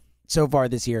been sent so far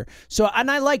this year. So, and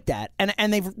I like that.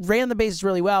 And they've ran the bases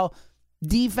really well.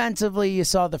 Defensively, you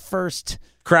saw the first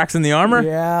cracks in the armor.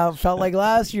 Yeah, felt like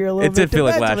last year a little bit. It did feel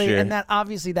like last year. And that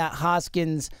obviously that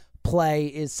Hoskins play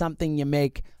is something you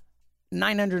make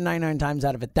 999 times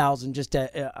out of 1,000. Just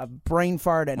a brain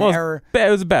fart, an error. It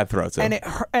was a bad throw, too. And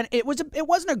it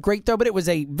wasn't a great throw, but it was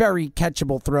a very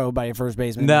catchable throw by a first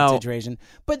baseman in that situation.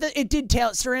 But it did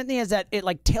tail. Sir Anthony has that it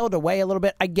like tailed away a little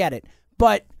bit. I get it,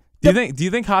 but do you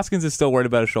think Hoskins is still worried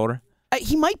about his shoulder?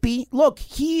 He might be. Look,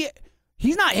 he's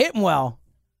not hitting well.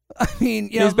 I mean,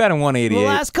 he's batting 188. The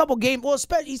last couple games,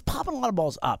 he's popping a lot of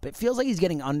balls up. It feels like he's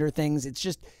getting under things. It's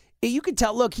just, you could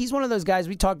tell. Look, he's one of those guys.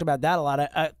 We talked about that a lot.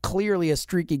 Clearly a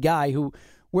streaky guy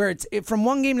where from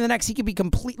one game to the next, he could be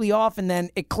completely off, and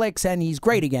then it clicks and he's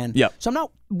great again. Yep. So I'm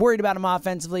not worried about him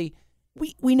offensively.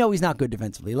 We know he's not good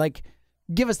defensively. Like,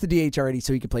 give us the DH already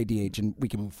so he can play DH and we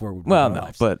can move forward. Well, no,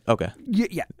 but okay.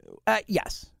 Yeah.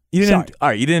 Yes. You didn't. Sorry. All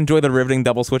right, you didn't enjoy the riveting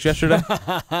double switch yesterday.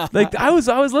 Like I was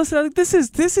listening. Like, this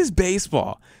is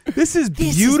baseball. This is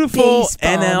beautiful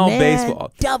NL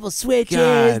baseball. Double switches,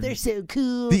 God. they're so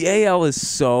cool. The AL is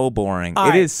so boring. All It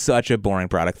right. is such a boring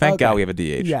product. Thank God we have a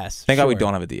DH. Yes, Thank God we sure.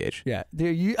 don't have a DH. Yeah.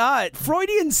 There you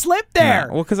Freudian slip there.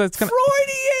 Yeah, well, because it's gonna.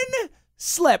 Freudian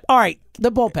slip. All right,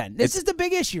 the bullpen. This is the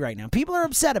big issue right now. People are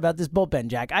upset about this bullpen,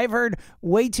 Jack. I've heard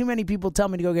way too many people tell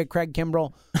me to go get Craig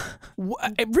Kimbrell.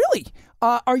 Really?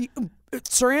 Are you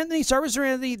Sir Anthony, start with Sir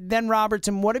Anthony, then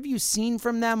Robertson. What have you seen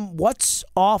from them? What's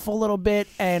off a little bit,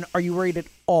 and are you worried at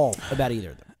all about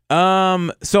either of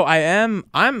them? So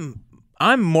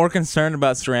I'm more concerned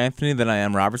about Sir Anthony than I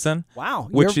am Robertson. Wow,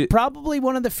 Which you're probably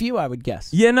one of the few, I would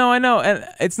guess. Yeah, no, I know. And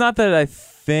it's not that I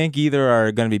think either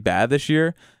are going to be bad this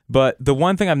year, but the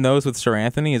one thing I've noticed with Sir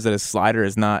Anthony is that his slider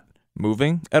is not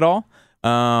moving at all.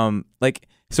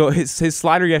 So his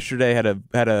slider yesterday had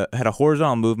a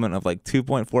horizontal movement of like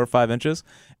 2.45 inches,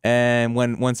 and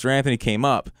when Sir Anthony came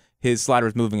up, his slider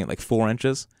was moving at like 4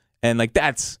 inches, and like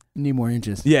that's Need more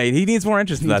inches. yeah, he needs more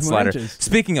inches for that Needs more slider. inches.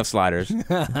 Speaking of sliders,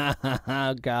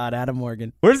 Oh God, Adam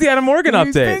Morgan. where's the Adam Morgan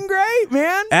He's update? been great,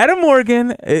 man. Adam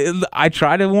Morgan, I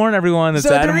try to warn everyone that So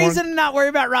the Adam Morgan. reason to not worry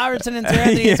about Robertson and Sir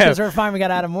Anthony is Yeah. because we're fine. We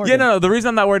got Adam Morgan. Yeah, no, the reason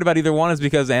I'm not worried about either one is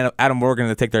because Adam Morgan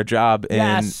to take their job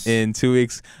Yes. in 2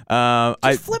 weeks.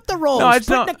 Just flip the roles. No, I just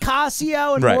Put don't-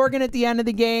 Nicasio and Right. Morgan at the end of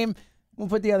the game. We'll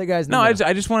put the other guys in the No, middle.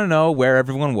 I just want to know where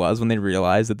everyone was when they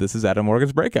realized that this is Adam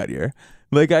Morgan's breakout year.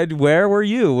 Like, where were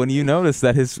you when you noticed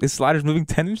that his slider's moving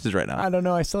 10 inches right now? I don't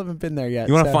know. I still haven't been there yet.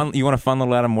 You want so. a fun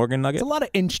little Adam Morgan nugget? It's a lot of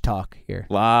inch talk here.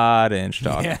 Lot of inch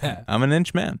talk. Yeah. I'm an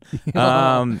inch man.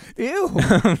 Ew,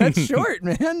 that's short,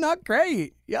 man. Not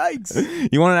great. Yikes.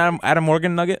 You want an Adam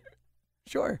Morgan nugget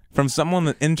Sure. from someone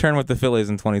that interned with the Phillies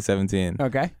in 2017?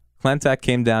 Okay. Clentak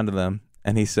came down to them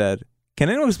and he said, "Can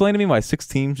anyone explain to me why 6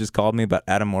 teams just called me about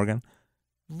Adam Morgan?"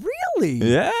 Really?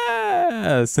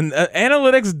 Yes, and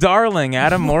analytics darling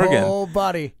Adam Morgan. Oh,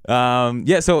 buddy.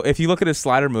 Yeah. So if you look at his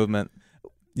slider movement,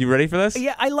 you ready for this?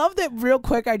 Yeah, I love that. Real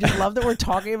quick, I just love that we're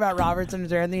talking about Robertson and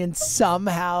Sir Anthony, and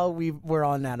somehow we're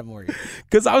on Adam Morgan.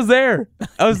 Because I was there.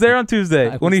 I was there on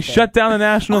Tuesday when he was there. shut down the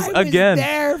Nationals I was again.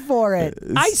 there for it.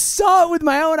 I saw it with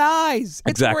my own eyes.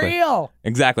 It's Exactly. real.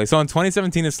 Exactly. So in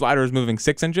 2017, his slider was moving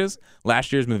 6 inches.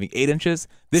 Last year, it's moving 8 inches.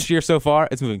 This year so far,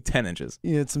 it's moving 10 inches.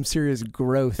 You had some serious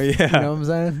growth. Yeah. You know what I'm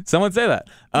saying? Some would say that.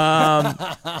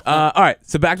 All right.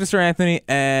 So back to Sir Anthony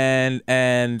and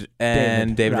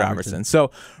David Robertson.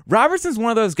 So Robertson's one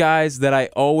of those guys that I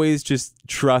always just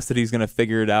trust that he's going to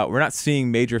figure it out. We're not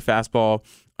seeing major fastball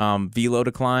velo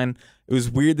decline. It was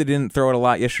weird that he didn't throw it a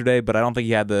lot yesterday, but I don't think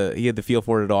he had the feel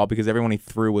for it at all because everyone he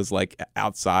threw was like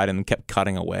outside and kept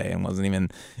cutting away and wasn't even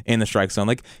in the strike zone.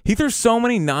 Like he threw so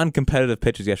many non-competitive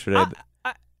pitches yesterday.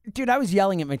 Dude, I was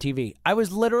yelling at my TV. I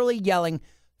was literally yelling,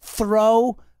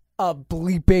 throw a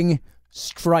bleeping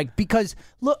strike. Because,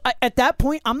 look, at that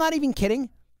point, I'm not even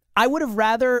kidding. I would have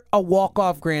rather a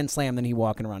walk-off grand slam than he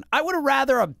walking around. I would have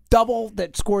rather a double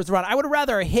that scores the run. I would have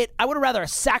rather a hit. I would have rather a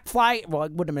sac fly. Well,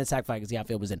 it wouldn't have been a sac fly because the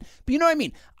outfield was in. But you know what I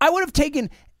mean? I would have taken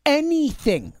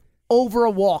anything over a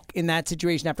walk in that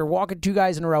situation after walking 2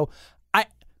 guys in a row.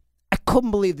 I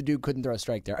couldn't believe the dude couldn't throw a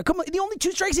strike there. The only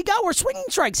 2 strikes he got were swinging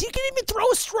strikes. He couldn't even throw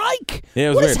a strike. Yeah, it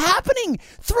was What weird. is happening?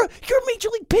 You're a major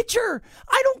league pitcher.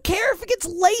 I don't care if it gets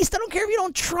laced. I don't care if you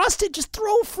don't trust it. Just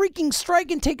throw a freaking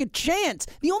strike and take a chance.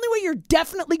 The only way you're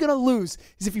definitely going to lose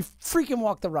is if you freaking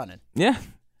walk the run in. Yeah.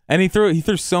 And he threw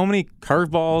so many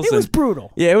curveballs. It was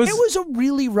brutal. Yeah, it was a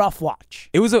really rough watch.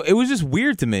 It was just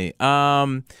weird to me.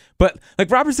 But like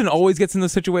Robertson always gets in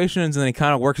those situations and then he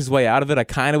kind of works his way out of it. I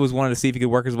kind of was wanting to see if he could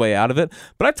work his way out of it.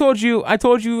 But I told you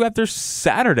after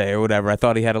Saturday or whatever, I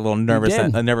thought he had a little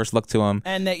nervous look to him.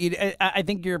 And that I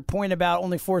think your point about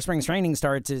only 4 spring training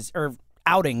starts or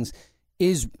outings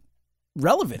is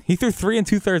relevant. He threw 3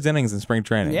 2/3 innings in spring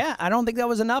training. Yeah, I don't think that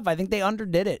was enough. I think they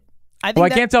underdid it. I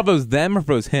can't tell if it was them or if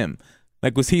it was him.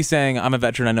 Like, was he saying, "I'm a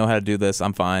veteran, I know how to do this,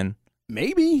 I'm fine"?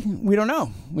 Maybe. We don't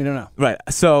know. Right.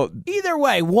 So Either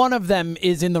way, one of them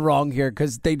is in the wrong here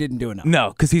because they didn't do enough. no,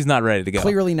 because he's not ready to go.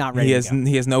 Clearly not ready to go.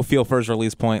 He has no feel for his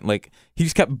release point. Like he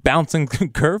just kept bouncing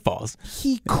curveballs.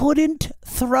 He couldn't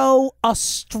throw a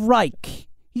strike.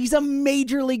 He's a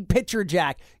major league pitcher,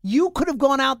 Jack. You could have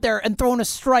gone out there and thrown a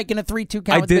strike in a 3-2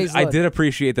 count. I did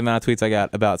appreciate the amount of tweets I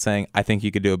got about saying I think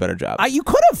you could do a better job. You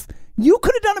could have. You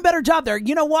could have done a better job there.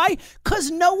 You know why?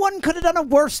 Because no one could have done a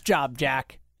worse job,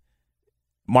 Jack.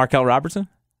 Markel Robertson?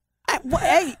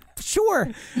 Hey, sure.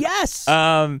 Yes.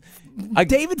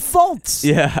 David Fultz.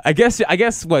 Yeah, I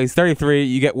guess. Well, he's 33.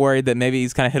 You get worried that maybe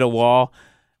he's kind of hit a wall.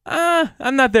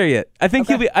 I'm not there yet. I think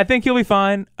he'll be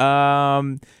fine.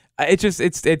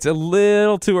 It's a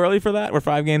little too early for that. We're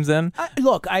 5 games in.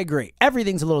 Look, I agree.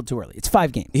 Everything's a little too early. It's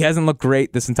 5 games. He hasn't looked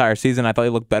great this entire season. I thought he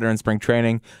looked better in spring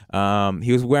training.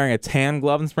 He was wearing a tan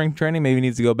glove in spring training. Maybe he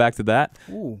needs to go back to that.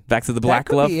 Ooh, back to the black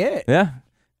glove. That could be it. Yeah.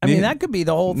 I mean, that could be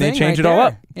the whole thing. They change right it all there.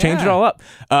 up. Change it all up.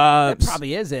 That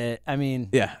probably is it. I mean,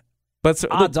 yeah. But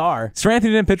odds are. Sir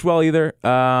Anthony didn't pitch well either.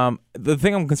 The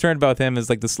thing I'm concerned about with him is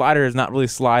like the slider is not really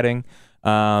sliding.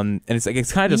 And it's kind of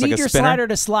just like a spinner. You need your slider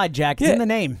to slide, Jack. It's in the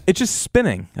name. It's just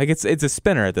spinning. Like it's a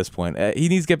spinner at this point. He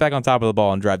needs to get back on top of the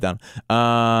ball and drive down.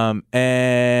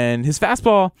 And his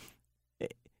fastball,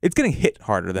 it's getting hit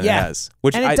harder than it has.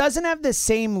 It doesn't have the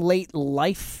same late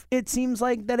life, it seems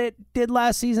like, that it did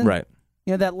last season. Right.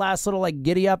 You know, that last little like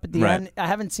giddy up at the end. I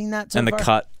haven't seen that so and far. The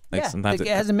cut. Like sometimes it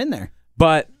hasn't been there.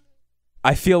 But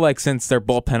I feel like since they're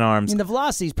bullpen arms, I mean, the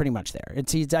velocity is pretty much there. I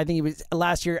think he was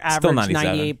last year averaged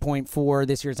 98.4.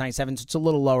 This year it's 97, so it's a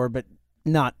little lower, but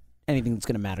not anything that's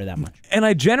going to matter that much. And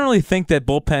I generally think that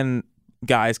bullpen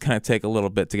guys kind of take a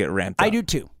little bit to get ramped up. I do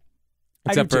too.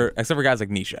 Except for guys like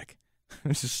Neshek.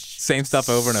 It's just same stuff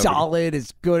over and over. Solid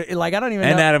is good. Like I don't even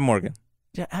know. And Adam Morgan.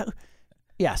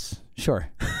 Yes, sure.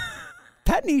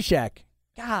 Pat Neshek.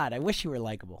 God, I wish he were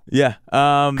likable. Yeah,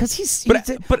 because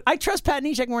but I trust Pat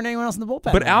Neshek more than anyone else in the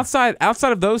bullpen. But outside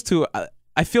of those two,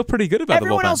 I feel pretty good about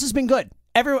everyone the bullpen. else has been good.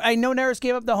 I know Neris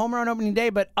gave up the homer on opening day,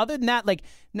 but other than that,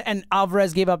 and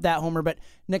Alvarez gave up that homer, but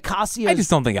Nicasio. I just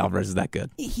don't think Alvarez is that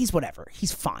good. He's whatever.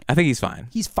 He's fine. I think he's fine.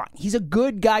 He's fine. He's a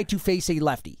good guy to face a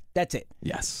lefty. That's it.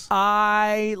 Yes.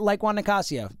 I like Juan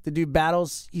Nicasio. The dude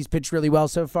battles. He's pitched really well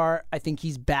so far. I think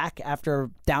he's back after a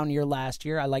down year last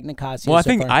year. I like Nicasio. Well,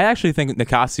 I actually think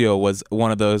Nicasio was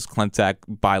one of those Clentac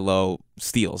buy low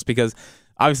steals because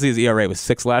obviously his ERA was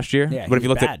 6 last year. Yeah, but if you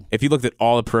looked at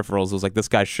all the peripherals, it was like this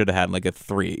guy should have had like a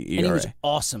 3 ERA. And he was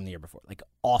awesome the year before. Like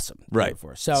awesome the year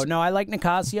before. So no, I like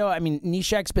Nicasio. I mean,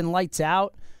 Neshek's been lights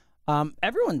out.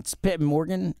 Everyone's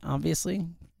Morgan, obviously.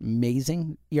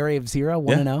 Amazing. ERA of 0,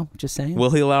 1-0. Just saying.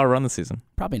 Will he allow a run this season?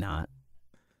 Probably not.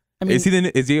 I mean, is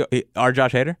he our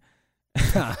Josh Hader?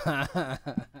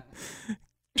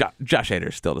 Josh Hader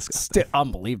is still disgusting. Still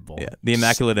unbelievable. Yeah, the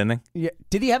immaculate inning. Yeah.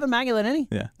 Did he have immaculate inning?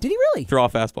 Yeah. Did he really? Throw all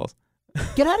fastballs.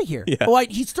 Get out of here. Yeah. Oh,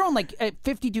 he's thrown like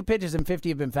 52 pitches and 50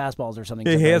 have been fastballs or something.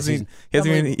 He hasn't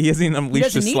even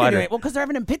unleashed his slider. Well, because they're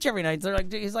having him pitch every night.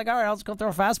 He's like, all right, I'll just go throw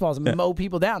fastballs and mow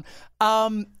people down.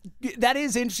 That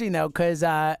is interesting, though, because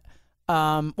Juan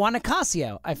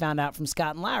Nicasio, I found out from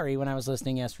Scott and Larry when I was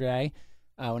listening yesterday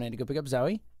when I had to go pick up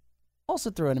Zoe, also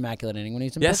threw an immaculate inning when he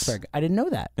was in Pittsburgh. I didn't know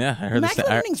that. Yeah, I heard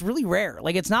immaculate inning's really rare.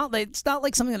 Like it's not like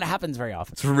something that happens very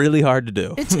often. It's really hard to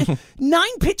do. It's 9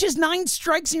 pitches, 9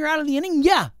 strikes, and you're out of the inning.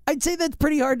 Yeah, I'd say that's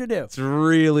pretty hard to do. It's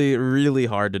really, really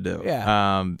hard to do.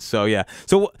 Yeah. So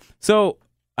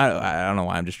I don't know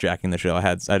why I'm just jacking the show.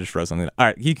 I just wrote something. All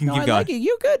right, you can keep going. Like it.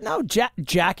 You good? No, jack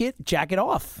it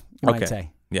off. You might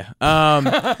say. Yeah.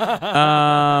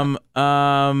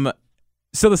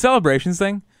 So the celebrations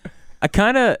thing,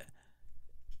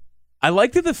 I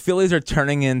like that the Phillies are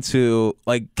turning into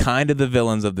like kind of the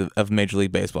villains of Major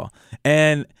League Baseball,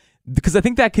 and because I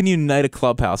think that can unite a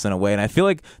clubhouse in a way, and I feel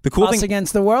like the cool thing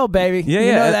against the world, baby. Yeah,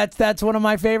 you know, that's one of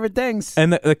my favorite things.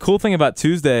 And the cool thing about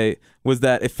Tuesday was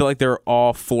that it felt like they were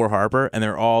all for Harper, and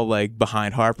they're all like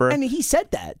behind Harper. And he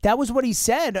said that. That was what he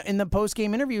said in the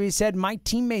post-game interview. He said, "My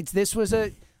teammates, this was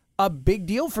a big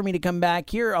deal for me to come back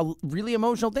here, a really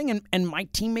emotional thing, and my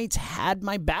teammates had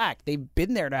my back. They've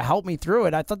been there to help me through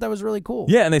it." I thought that was really cool.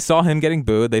 Yeah, and they saw him getting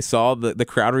booed. They saw the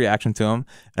crowd reaction to him,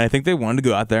 and I think they wanted to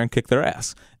go out there and kick their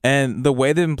ass. And the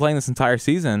way they've been playing this entire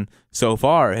season so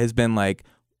far has been like,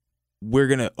 we're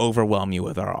going to overwhelm you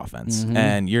with our offense,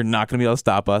 and you're not going to be able to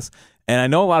stop us. And I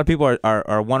know a lot of people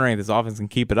are wondering if this offense can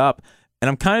keep it up, and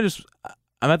I'm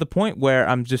at the point where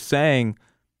I'm just saying,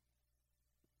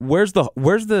 where do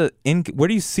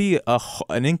you see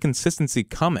an inconsistency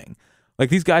coming?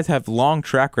 Like these guys have long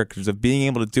track records of being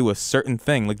able to do a certain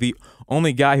thing. Like the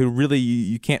only guy who really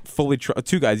you can't fully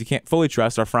two guys you can't fully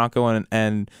trust are Franco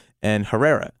and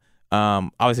Herrera.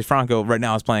 Obviously Franco right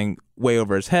now is playing way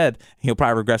over his head. He'll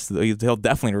probably he'll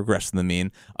definitely regress to the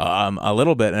mean a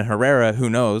little bit. And Herrera, who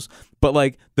knows? But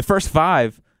like the first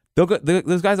 5.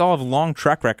 Those guys all have long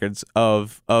track records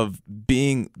of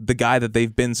being the guy that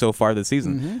they've been so far this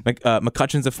season. Like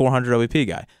McCutcheon's a 400 OBP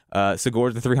guy.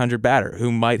 Segura's the 300 batter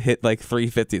who might hit like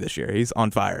 350 this year. He's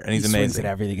on fire and he's He swings amazing.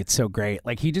 at everything. It's so great.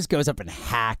 Like he just goes up and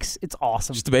hacks. It's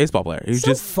awesome. Just a baseball player. He's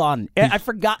so just fun. I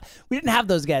forgot we didn't have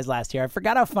those guys last year. I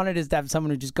forgot how fun it is to have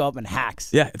someone who just go up and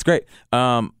hacks. Yeah, it's great.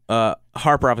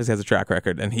 Harper obviously has a track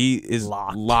record, and he is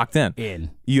locked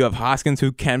in. You have Hoskins,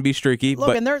 who can be streaky. Look,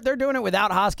 but and they're doing it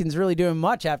without Hoskins really doing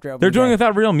much after opening they're doing day. it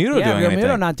without Real Muto doing Real anything.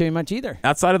 Muto not doing much either.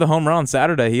 Outside of the home run on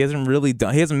Saturday, he hasn't really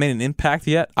done. He hasn't made an impact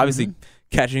yet. Obviously,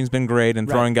 catching's been great and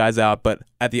throwing guys out, but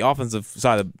at the offensive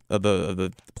side of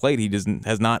the plate, he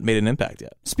has not made an impact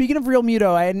yet. Speaking of Real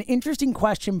Muto, I had an interesting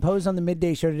question posed on the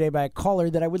midday show today by a caller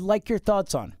that I would like your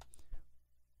thoughts on.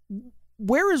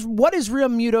 What is Real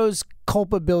Muto's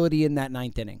culpability in that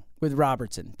ninth inning with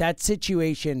Robertson? That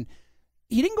situation,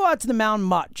 he didn't go out to the mound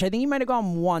much. I think he might have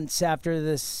gone once after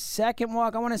the second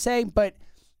walk, I want to say. But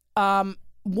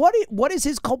what is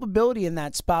his culpability in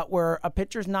that spot where a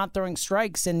pitcher's not throwing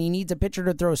strikes and he needs a pitcher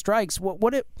to throw strikes?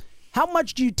 How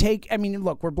much do you take? I mean,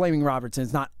 look, we're blaming Robertson.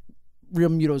 It's not Real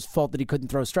Muto's fault that he couldn't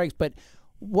throw strikes. But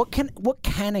what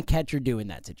can a catcher do in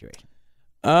that situation?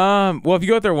 Well, if you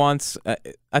go out there once,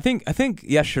 I think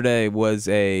yesterday was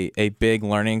a big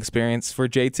learning experience for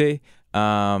JT.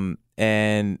 And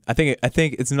I think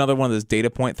it's another one of those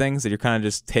data point things that you're kind of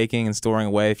just taking and storing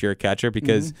away if you're a catcher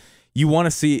because you want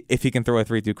to see if he can throw a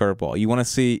 3-2 curveball. You want to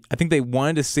see. I think they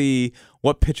wanted to see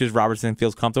what pitches Robertson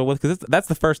feels comfortable with because that's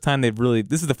the first time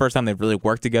this is the first time they've really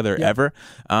worked together ever.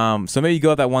 So maybe you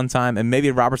go out that one time, and maybe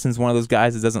Robertson's one of those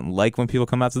guys that doesn't like when people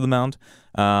come out to the mound.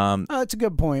 That's a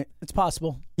good point. It's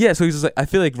possible. Yeah, so he's just like, I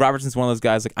feel like Robertson's one of those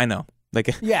guys. Like I know.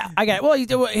 Like yeah, I got it.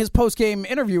 Well, his post-game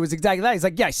interview was exactly that. He's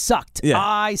like, "Yeah, I sucked. Yeah.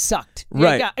 I sucked."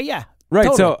 Right. Yeah. Right.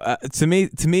 Totally. So to me,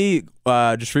 just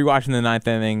rewatching the ninth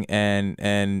inning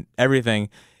and everything,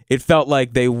 it felt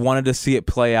like they wanted to see it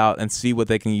play out and see what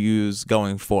they can use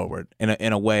going forward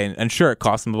in a way. And sure, it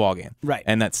cost them the ball game. Right.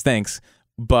 And that stinks.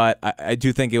 But I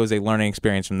do think it was a learning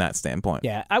experience from that standpoint.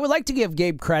 Yeah, I would like to give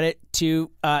Gabe credit to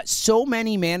so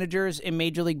many managers in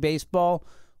Major League Baseball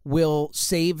will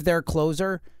save their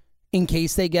closer in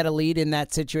case they get a lead in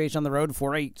that situation on the road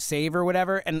for a save or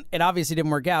whatever. And it obviously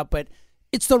didn't work out, but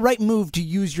it's the right move to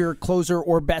use your closer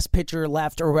or best pitcher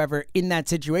left or whoever in that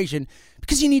situation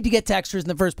because you need to get to extras in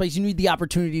the first place. You need the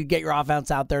opportunity to get your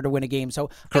offense out there to win a game. So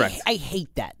correct. I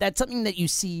hate that. That's something that you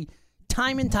see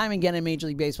time and time again in Major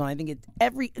League Baseball. I think it's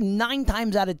every 9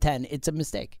 times out of 10, it's a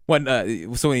mistake. When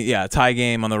tie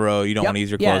game on the road, you don't want to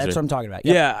use your closer. Yeah, that's what I'm talking about.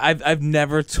 Yep. Yeah, I've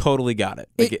never totally got it.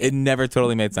 Like, it never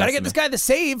totally made sense. Gotta get this guy the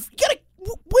save. You gotta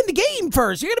win the game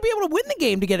first. You're gonna be able to win the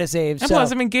game to get a save. And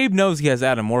plus, I mean, Gabe knows he has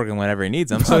Adam Morgan whenever he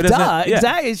needs him, so he doesn't.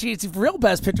 Exactly. It's real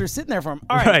best pitcher sitting there for him.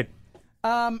 All right.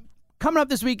 Coming up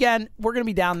this weekend, we're gonna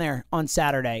be down there on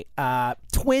Saturday.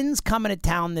 Twins coming to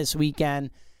town this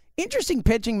weekend. Interesting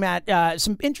pitching, Matt.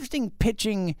 Some interesting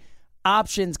pitching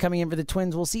options coming in for the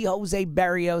Twins. We'll see Jose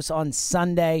Barrios on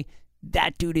Sunday.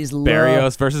 That dude is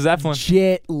Barrios versus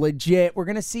Eflin. Legit. We're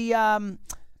going to see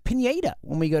Pineda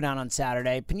when we go down on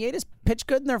Saturday. Pineda's pitched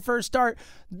good in their first start.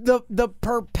 The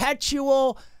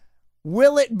perpetual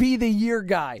will it be the year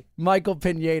guy, Michael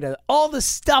Pineda. All the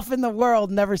stuff in the world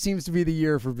never seems to be the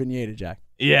year for Pineda, Jack.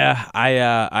 Yeah,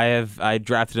 I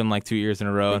drafted him like 2 years in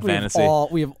a row in fantasy.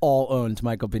 We have all owned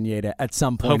Michael Pineda at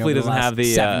some point. Hopefully, over doesn't the last have the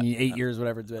 7, 8 years,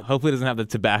 whatever it's been. Hopefully, doesn't have the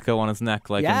tobacco on his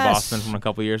neck like in Boston from a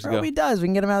couple years ago. If he does, we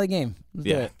can get him out of the game. Let's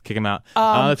do it. Kick him out.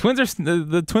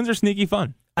 The Twins are sneaky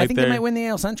fun. I think they might win the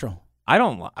AL Central. I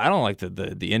don't like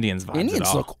the Indians vibes Indians at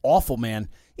all. look awful, man.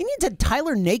 Indians had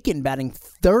Tyler Naquin batting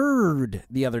third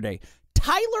the other day.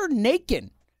 Tyler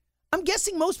Naquin. I'm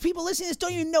guessing most people listening to this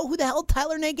don't even know who the hell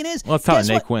Tyler Naquin is. Well, it's Tyler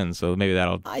Naquin, so maybe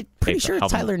that'll. I'm pretty sure it's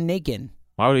Tyler Naquin.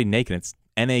 Why would he Naquin? It's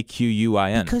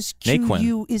Naquin. Because Naquin.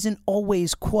 QU isn't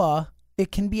always qua.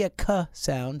 It can be a k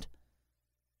sound.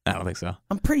 I don't think so.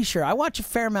 I'm pretty sure. I watch a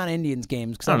fair amount of Indians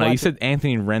games. I don't know. You said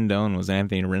Anthony Rendon was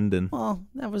Anthony Rendon. Well,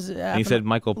 that was. You said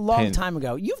Michael. Long time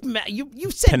ago. You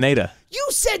said Pineda. You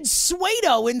said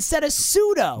Suedo instead of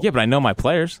Pseudo. Yeah, but I know my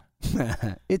players.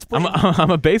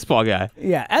 I'm a baseball guy.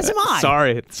 Yeah, as am I.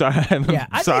 Sorry. I'm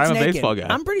a baseball guy.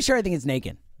 I'm pretty sure I think it's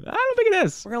Naquin. I don't think it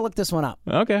is. We're gonna look this one up.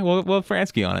 Okay, we'll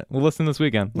Fransky on it. We'll listen this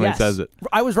weekend when he says it.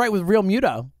 I was right with Real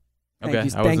Muto.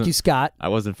 Thank you, Scott. I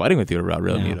wasn't fighting with you about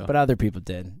Real Muto, but other people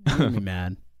did. You made me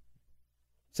mad.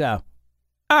 So,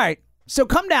 all right. So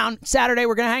come down Saturday.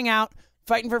 We're gonna hang out,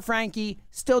 fighting for Frankie.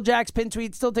 Still Jack's pin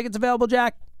tweet. Still tickets available,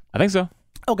 Jack. I think so.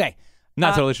 Okay.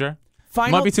 Not totally sure.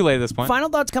 Might be too late at this point. Final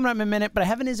thoughts coming up in a minute, but I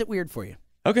have an Is It Weird for you.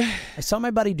 Okay. I saw my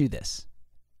buddy do this.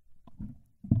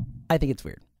 I think it's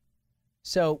weird.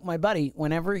 So my buddy,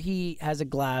 whenever he has a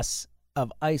glass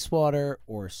of ice water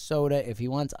or soda, if he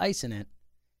wants ice in it,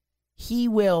 he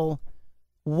will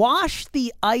wash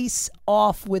the ice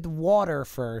off with water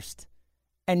first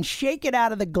and shake it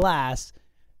out of the glass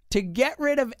to get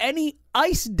rid of any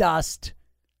ice dust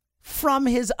from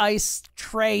his ice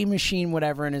tray machine,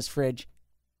 whatever, in his fridge.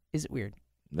 Is it weird?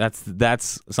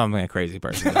 That's something a crazy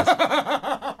person does.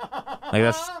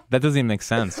 That doesn't even make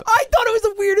sense. I thought it was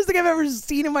the weirdest thing I've ever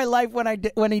seen in my life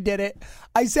when he did it.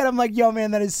 I said, I'm like, yo,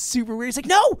 man, that is super weird. He's like,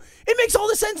 no, it makes all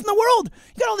the sense in the world.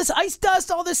 You got all this ice dust,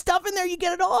 all this stuff in there, you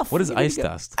get it off. What is ice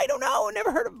dust? I don't know. I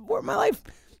never heard of it before in my life.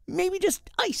 Maybe just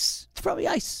ice. It's probably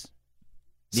ice.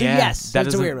 So yeah, yes,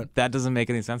 that's a weird one. That doesn't make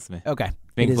any sense to me. Okay.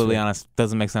 Being completely honest,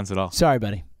 doesn't make sense at all. Sorry,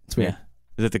 buddy. It's weird. Yeah.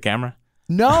 Is it the camera?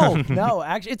 No.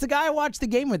 Actually, it's a guy I watched the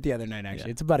game with the other night, actually.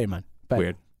 Yeah. It's a buddy of mine.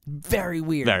 Weird. Very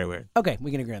weird. Very weird. Okay,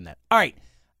 we can agree on that. All right.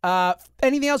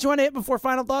 Anything else you want to hit before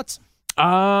final thoughts?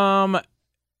 Yeah,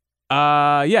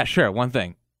 sure. One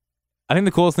thing. I think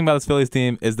the coolest thing about this Phillies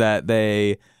team is that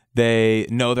they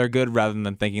know they're good rather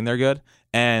than thinking they're good.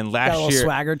 And last got a little year,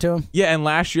 swagger to them. Yeah, and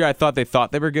last year I thought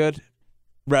they were good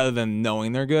rather than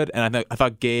knowing they're good. And I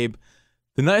thought Gabe.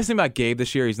 The nice thing about Gabe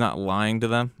this year, he's not lying to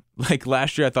them. Like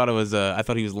last year, I thought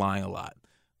he was lying a lot.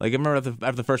 Like I remember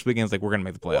after the first weekend, it's like we're gonna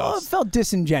make the playoffs. Well, it felt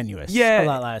disingenuous. Yeah, a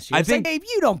lot last year. I think like, Gabe,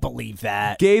 you don't believe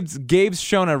that. Gabe's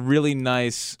shown a really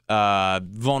nice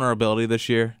vulnerability this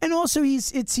year, and also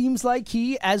it seems like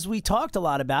he, as we talked a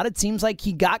lot about, it seems like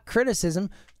he got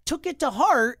criticism, took it to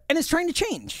heart, and is trying to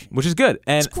change, which is good.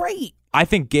 And it's great. I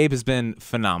think Gabe has been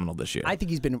phenomenal this year. I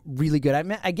think he's been really good.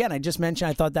 I just mentioned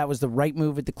I thought that was the right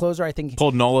move at the closer. I think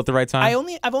pulled Nola at the right time.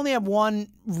 I've only had one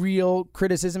real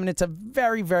criticism, and it's a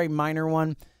very, very minor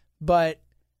one. And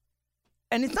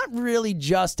it's not really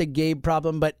just a Gabe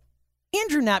problem, but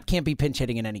Andrew Knapp can't be pinch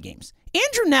hitting in any games.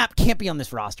 Andrew Knapp can't be on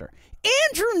this roster.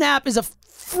 Andrew Knapp is a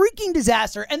freaking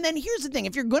disaster. And then here's the thing: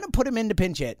 if you're going to put him in to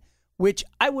pinch hit, which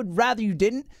I would rather you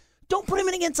didn't, don't put him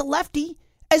in against a lefty.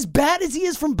 As bad as he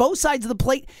is from both sides of the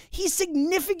plate, he's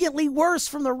significantly worse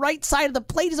from the right side of the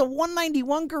plate. He's a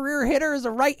 191 career hitter as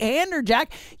a right-hander,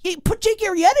 Jack. You put Jake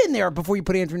Arrieta in there before you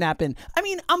put Andrew Knapp in. I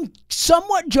mean, I'm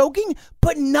somewhat joking,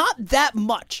 but not that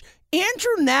much.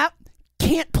 Andrew Knapp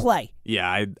can't play.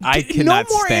 Yeah, I cannot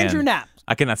no more stand Andrew Knapp.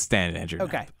 I cannot stand Andrew Knapp.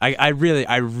 Okay. I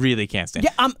really can't stand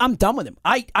him. Yeah, I'm done with him.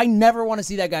 I never want to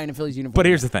see that guy in a Phillies uniform. But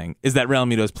here's the thing, is that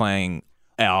Realmuto is playing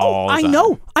all the I time.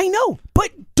 know.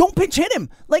 But don't pinch hit him.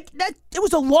 Like that, it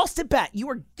was a lost at bat. You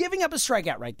were giving up a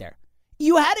strikeout right there.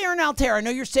 You had Aaron Altherr. I know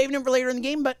you're saving him for later in the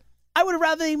game, but I would have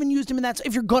rather even used him in that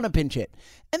if you're going to pinch hit.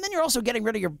 And then you're also getting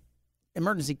rid of your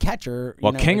emergency catcher.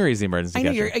 Well, Kingery's the emergency catcher.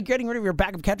 I know you're getting rid of your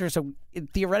backup catcher, so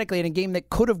theoretically in a game that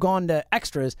could have gone to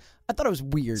extras, I thought it was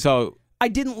weird. So I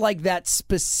didn't like that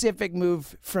specific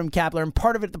move from Kapler, and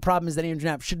part of it, the problem is that Andrew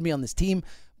Knapp shouldn't be on this team,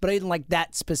 but I didn't like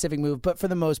that specific move. But for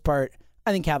the most part,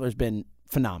 I think Kapler's been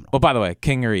phenomenal. Well, by the way,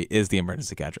 Kingery is the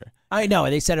emergency catcher. I know.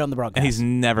 They said it on the broadcast. And he's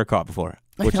never caught before,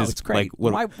 which is it's great.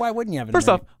 Like, why wouldn't you have it? First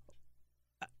off,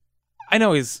 I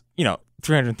know he's,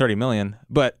 $330 million,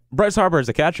 but Bryce Harper is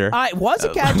a catcher. I was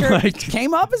a catcher.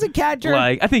 Came up as a catcher.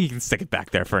 I think he can stick it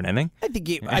back there for an inning. I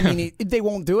think they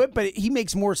won't do it, but he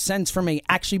makes more sense from a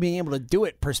actually being able to do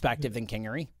it perspective than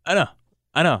Kingery. I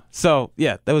know. So,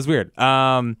 yeah, that was weird.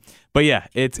 But yeah,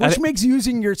 which makes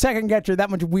using your second catcher that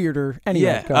much weirder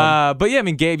anyway. Yeah. But yeah, I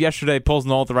mean, Gabe yesterday pulls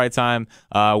Nola at the right time.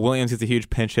 Williams gets a huge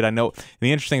pinch hit. I know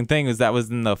the interesting thing is that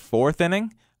was in the fourth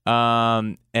inning.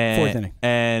 Fourth inning.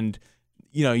 And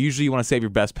usually you want to save your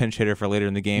best pinch hitter for later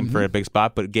in the game for a big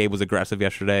spot, but Gabe was aggressive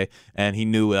yesterday, and he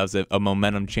knew that was a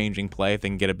momentum-changing play if they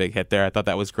can get a big hit there. I thought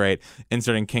that was great.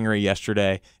 Inserting Kingery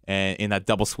yesterday and in that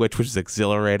double switch, which is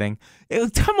exhilarating.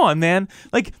 Come on, man.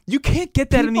 Like, you can't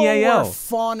get that in the AL. People were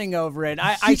fawning over it.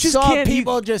 I saw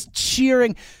people just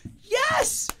cheering.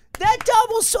 Yes! That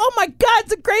double, oh my God, it's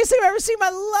the greatest thing I've ever seen in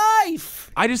my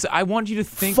life. I want you to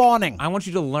think. Fawning. I want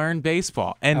you to learn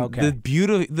baseball. And the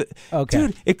beauty,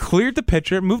 dude, it cleared the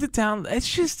pitcher, moved it down.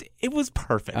 It was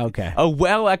perfect. Okay. A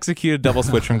well-executed double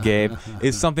switch from Gabe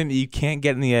is something that you can't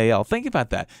get in the AL. Think about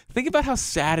that. Think about how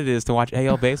sad it is to watch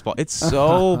AL baseball. It's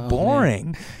so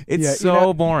boring. It's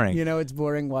so boring. It's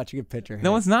boring watching a pitcher hit.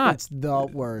 No, it's not. It's the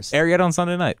worst. Arrieta on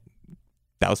Sunday night.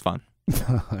 That was fun.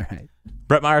 All right.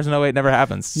 Brett Myers in 08 never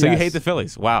happens. So you hate the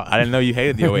Phillies. Wow. I didn't know you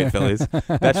hated the 08 Phillies.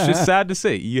 That's just sad to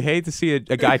see. You hate to see a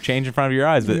guy change in front of your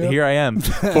eyes, but here I am,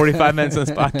 45 minutes in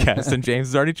this podcast, and James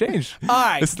has already changed. All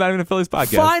right. This is not even a Phillies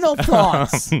podcast. Final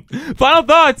thoughts. Final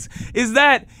thoughts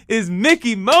is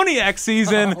Mickey Moniak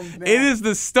season. It is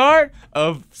the start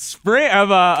of spring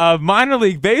of minor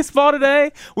league baseball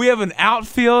today. We have an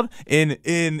outfield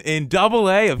in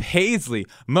Double-A of Hazley,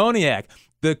 Moniak,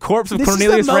 the corpse of This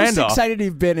Cornelius is the most Randolph. excited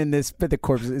you've been in this, but the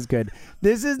corpse is good.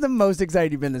 This is the most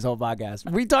excited you've been this whole podcast.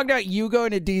 We talked about you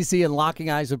going to D.C. and locking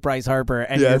eyes with Bryce Harper,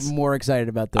 and Yes. you're more excited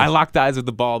about this. I locked eyes with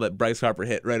the ball that Bryce Harper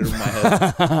hit right over my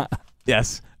head.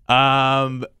 Yes.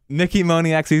 Mickey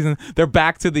Moniak season. They're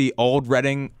back to the old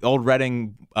Reading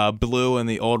blue and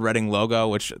the old Reading logo,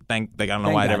 which I don't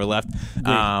know why it ever left.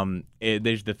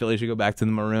 The Phillies should go back to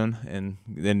the maroon and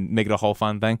then make it a whole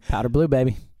fun thing. Powder blue,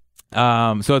 baby.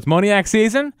 So it's Moniak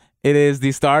season. It is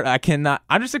the start.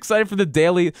 I'm just excited for the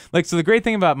daily. So the great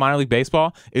thing about minor league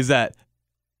baseball is that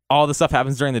all the stuff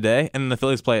happens during the day, and then the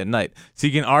Phillies play at night. So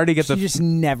you can already get You just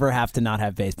never have to not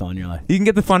have baseball in your life. you can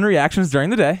get the fun reactions during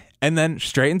the day, and then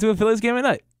straight into a Phillies game at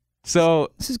night. So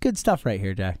This is good stuff right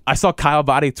here, Jack. I saw Kyle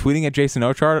Boddy tweeting at Jason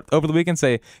Ochart over the weekend,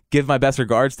 say, "Give my best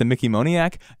regards to Mickey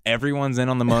Moniak." Everyone's in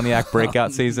on the Moniak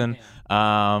breakout season.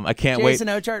 I can't wait. Jason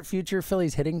Ochart, future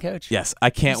Phillies hitting coach. Yes, I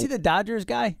You can't. see the Dodgers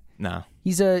guy? No.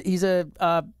 He's a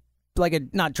like a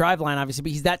not drive line obviously,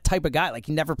 but he's that type of guy. Like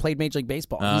he never played Major League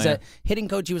Baseball. Oh, He's yeah. a hitting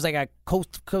coach. He was like a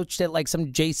coached at like some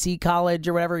JC college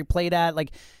or whatever he played at. But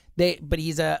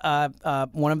he's a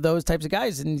one of those types of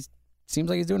guys, and he seems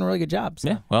like he's doing a really good job. So.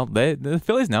 Yeah. Well, the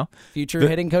Phillies know. Future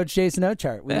hitting coach Jason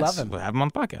Ochart. We love him. We'll have him on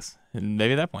the podcast, and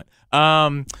maybe at that point.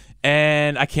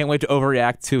 And I can't wait to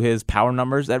overreact to his power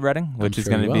numbers at Reading, which is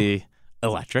sure going you to will. be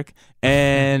electric.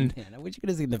 And Man, I wish you could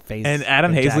have seen the face. and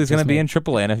Adam that Jack Hazley's going to just be made. in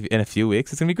AAA in a few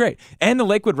weeks. It's going to be great. And the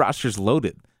Lakewood roster's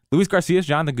loaded. Luis Garcia,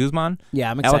 Jonathan Guzman,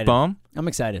 Yeah, I'm excited. Alec Boehm, I'm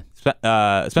excited. Spencer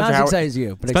Not as Howard. excited as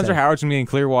you, but Spencer excited. Howard's going to be in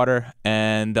Clearwater,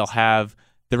 and they'll have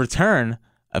the return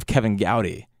of Kevin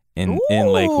Gowdy in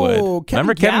Lakewood. Ooh,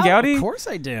 Remember Kevin Gowdy? Of course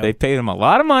I do. They paid him a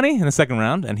lot of money in the second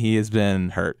round, and he has been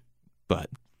hurt. But,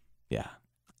 yeah.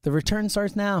 The return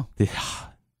starts now.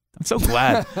 I'm so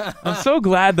glad. I'm so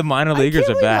glad the minor leaguers I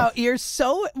can't are back. believe how you're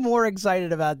so more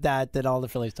excited about that than all the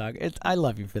Phillies talk. I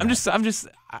love you for that. I'm just.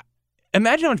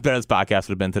 Imagine how much better this podcast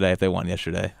would have been today if they won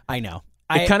yesterday. I know.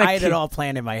 It I kinda had it ki- all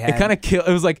planned in my head. It kind of killed.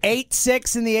 It was like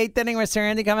 8-6 in the eighth inning with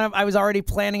Serenity coming up. I was already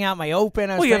planning out my open.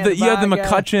 I was well, you have the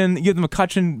planning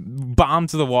McCutcheon bomb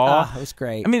to the wall. It was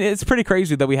great. I mean, it's pretty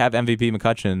crazy that we have MVP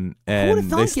McCutcheon Who would've and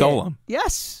thunk they stole it? him.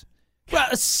 Yes. Well,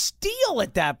 a steal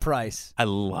at that price. I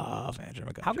love Andrew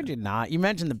McCutcheon. How could you not? You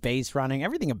mentioned the base running,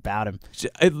 everything about him.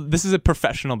 This is a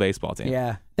professional baseball team.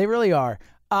 Yeah, they really are.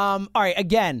 All right,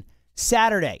 again,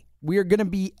 Saturday, we are going to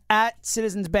be at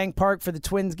Citizens Bank Park for the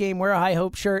Twins game. Wear a High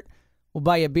Hope shirt. We'll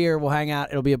buy you a beer. We'll hang out.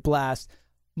 It'll be a blast.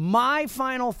 My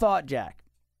final thought, Jack,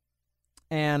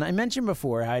 and I mentioned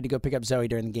before I had to go pick up Zoe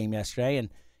during the game yesterday and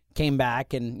came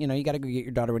back, and, you got to go get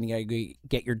your daughter when you got to go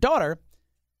get your daughter.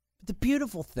 But the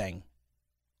beautiful thing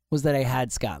was that I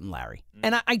had Scott and Larry.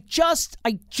 And I just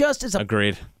as a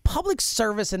Agreed. public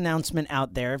service announcement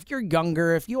out there, if you're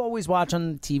younger, if you always watch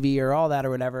on TV or all that or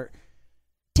whatever,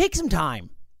 take some time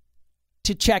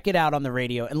to check it out on the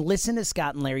radio and listen to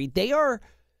Scott and Larry. They are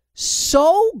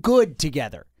so good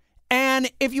together.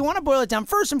 And if you want to boil it down,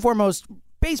 first and foremost,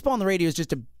 baseball on the radio is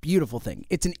just a beautiful thing.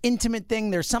 It's an intimate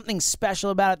thing. There's something special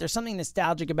about it. There's something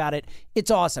nostalgic about it.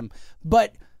 It's awesome.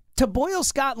 But to boil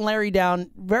Scott and Larry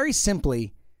down very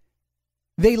simply,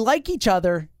 they like each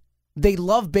other, they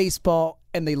love baseball,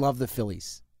 and they love the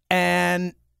Phillies.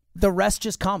 And the rest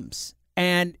just comes.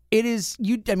 And it is,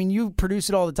 you produce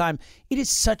it all the time. It is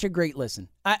such a great listen.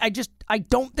 I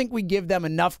don't think we give them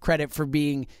enough credit for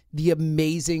being the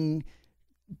amazing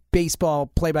baseball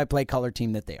play-by-play color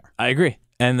team that they are. I agree.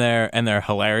 And they're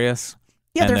hilarious.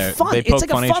 Yeah, And they're fun. They It's poke like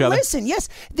fun a at each fun other. listen. Yes,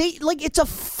 it's a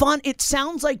fun. It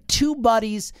sounds like two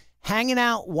buddies hanging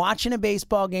out, watching a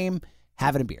baseball game,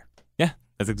 having a beer. Yeah,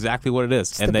 that's exactly what it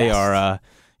is. the And they best. are,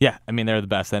 they're the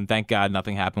best. And thank God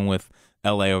nothing happened with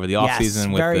LA over the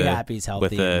offseason. very happy he's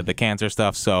healthy. With the cancer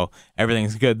stuff. So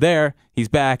everything's good there. He's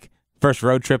back. First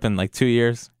road trip in like 2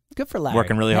 years. Good for Larry.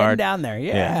 Working really Heading hard. down there.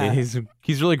 Yeah.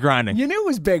 He's really grinding. You knew it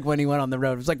was big when he went on the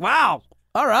road. It was like, wow,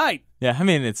 all right. Yeah, I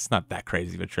mean, it's not that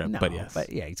crazy of a trip, No, but yes.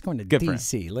 he's going to Good for him.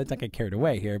 D.C. Let's not get carried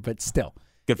away here, but still.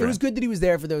 Good for It was him. good that he was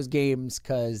there for those games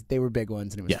because they were big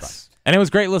ones and it was Yes. And it was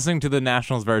great listening to the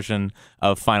Nationals version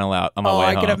of Final Out on my fun. way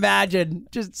I home. can imagine.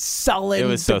 Just sullen, It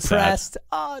was so sad. depressed.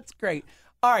 Oh, it's great.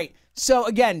 All right. So,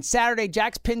 again, Saturday,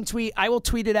 Jack's pin tweet. I will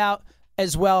tweet it out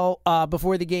as well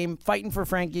before the game. Fighting for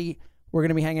Frankie. We're going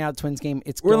to be hanging out at Twins game.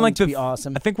 It's We're in going like to be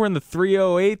awesome. I think we're in the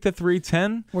 308 to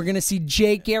 310. We're going to see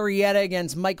Jake Arrieta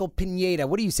against Michael Pineda.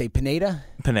 What do you say, Pineda?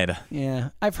 Pineda. Yeah,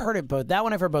 I've heard it both. That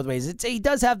one I've heard both ways. He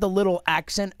does have the little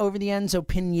accent over the end, so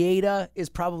Pineda is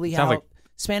probably Sounds how like-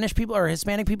 Spanish people or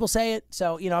Hispanic people say it.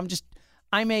 So,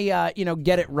 I'm a,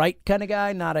 get it right kind of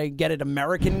guy, not a get it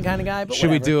American kind of guy. But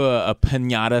Should we whatever. do a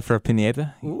pinata for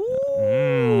Pineda? Ooh.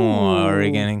 Are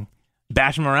we getting?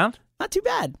 Bash him around? Not too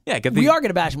bad. Yeah, we are going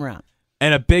to bash him around.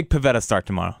 And a big Pivetta start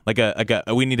tomorrow.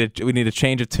 We need a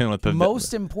change of tune with Pivetta.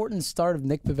 Most important start of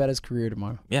Nick Pivetta's career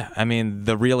tomorrow. Yeah, I mean,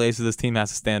 the real ace of this team has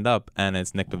to stand up, and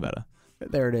it's Nick Pivetta.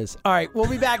 There it is. All right, we'll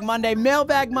be back Monday.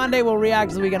 Mailbag Monday. We'll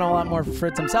react to the weekend a lot more for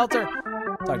Fritz and Seltzer.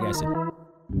 Talk to you guys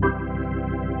soon.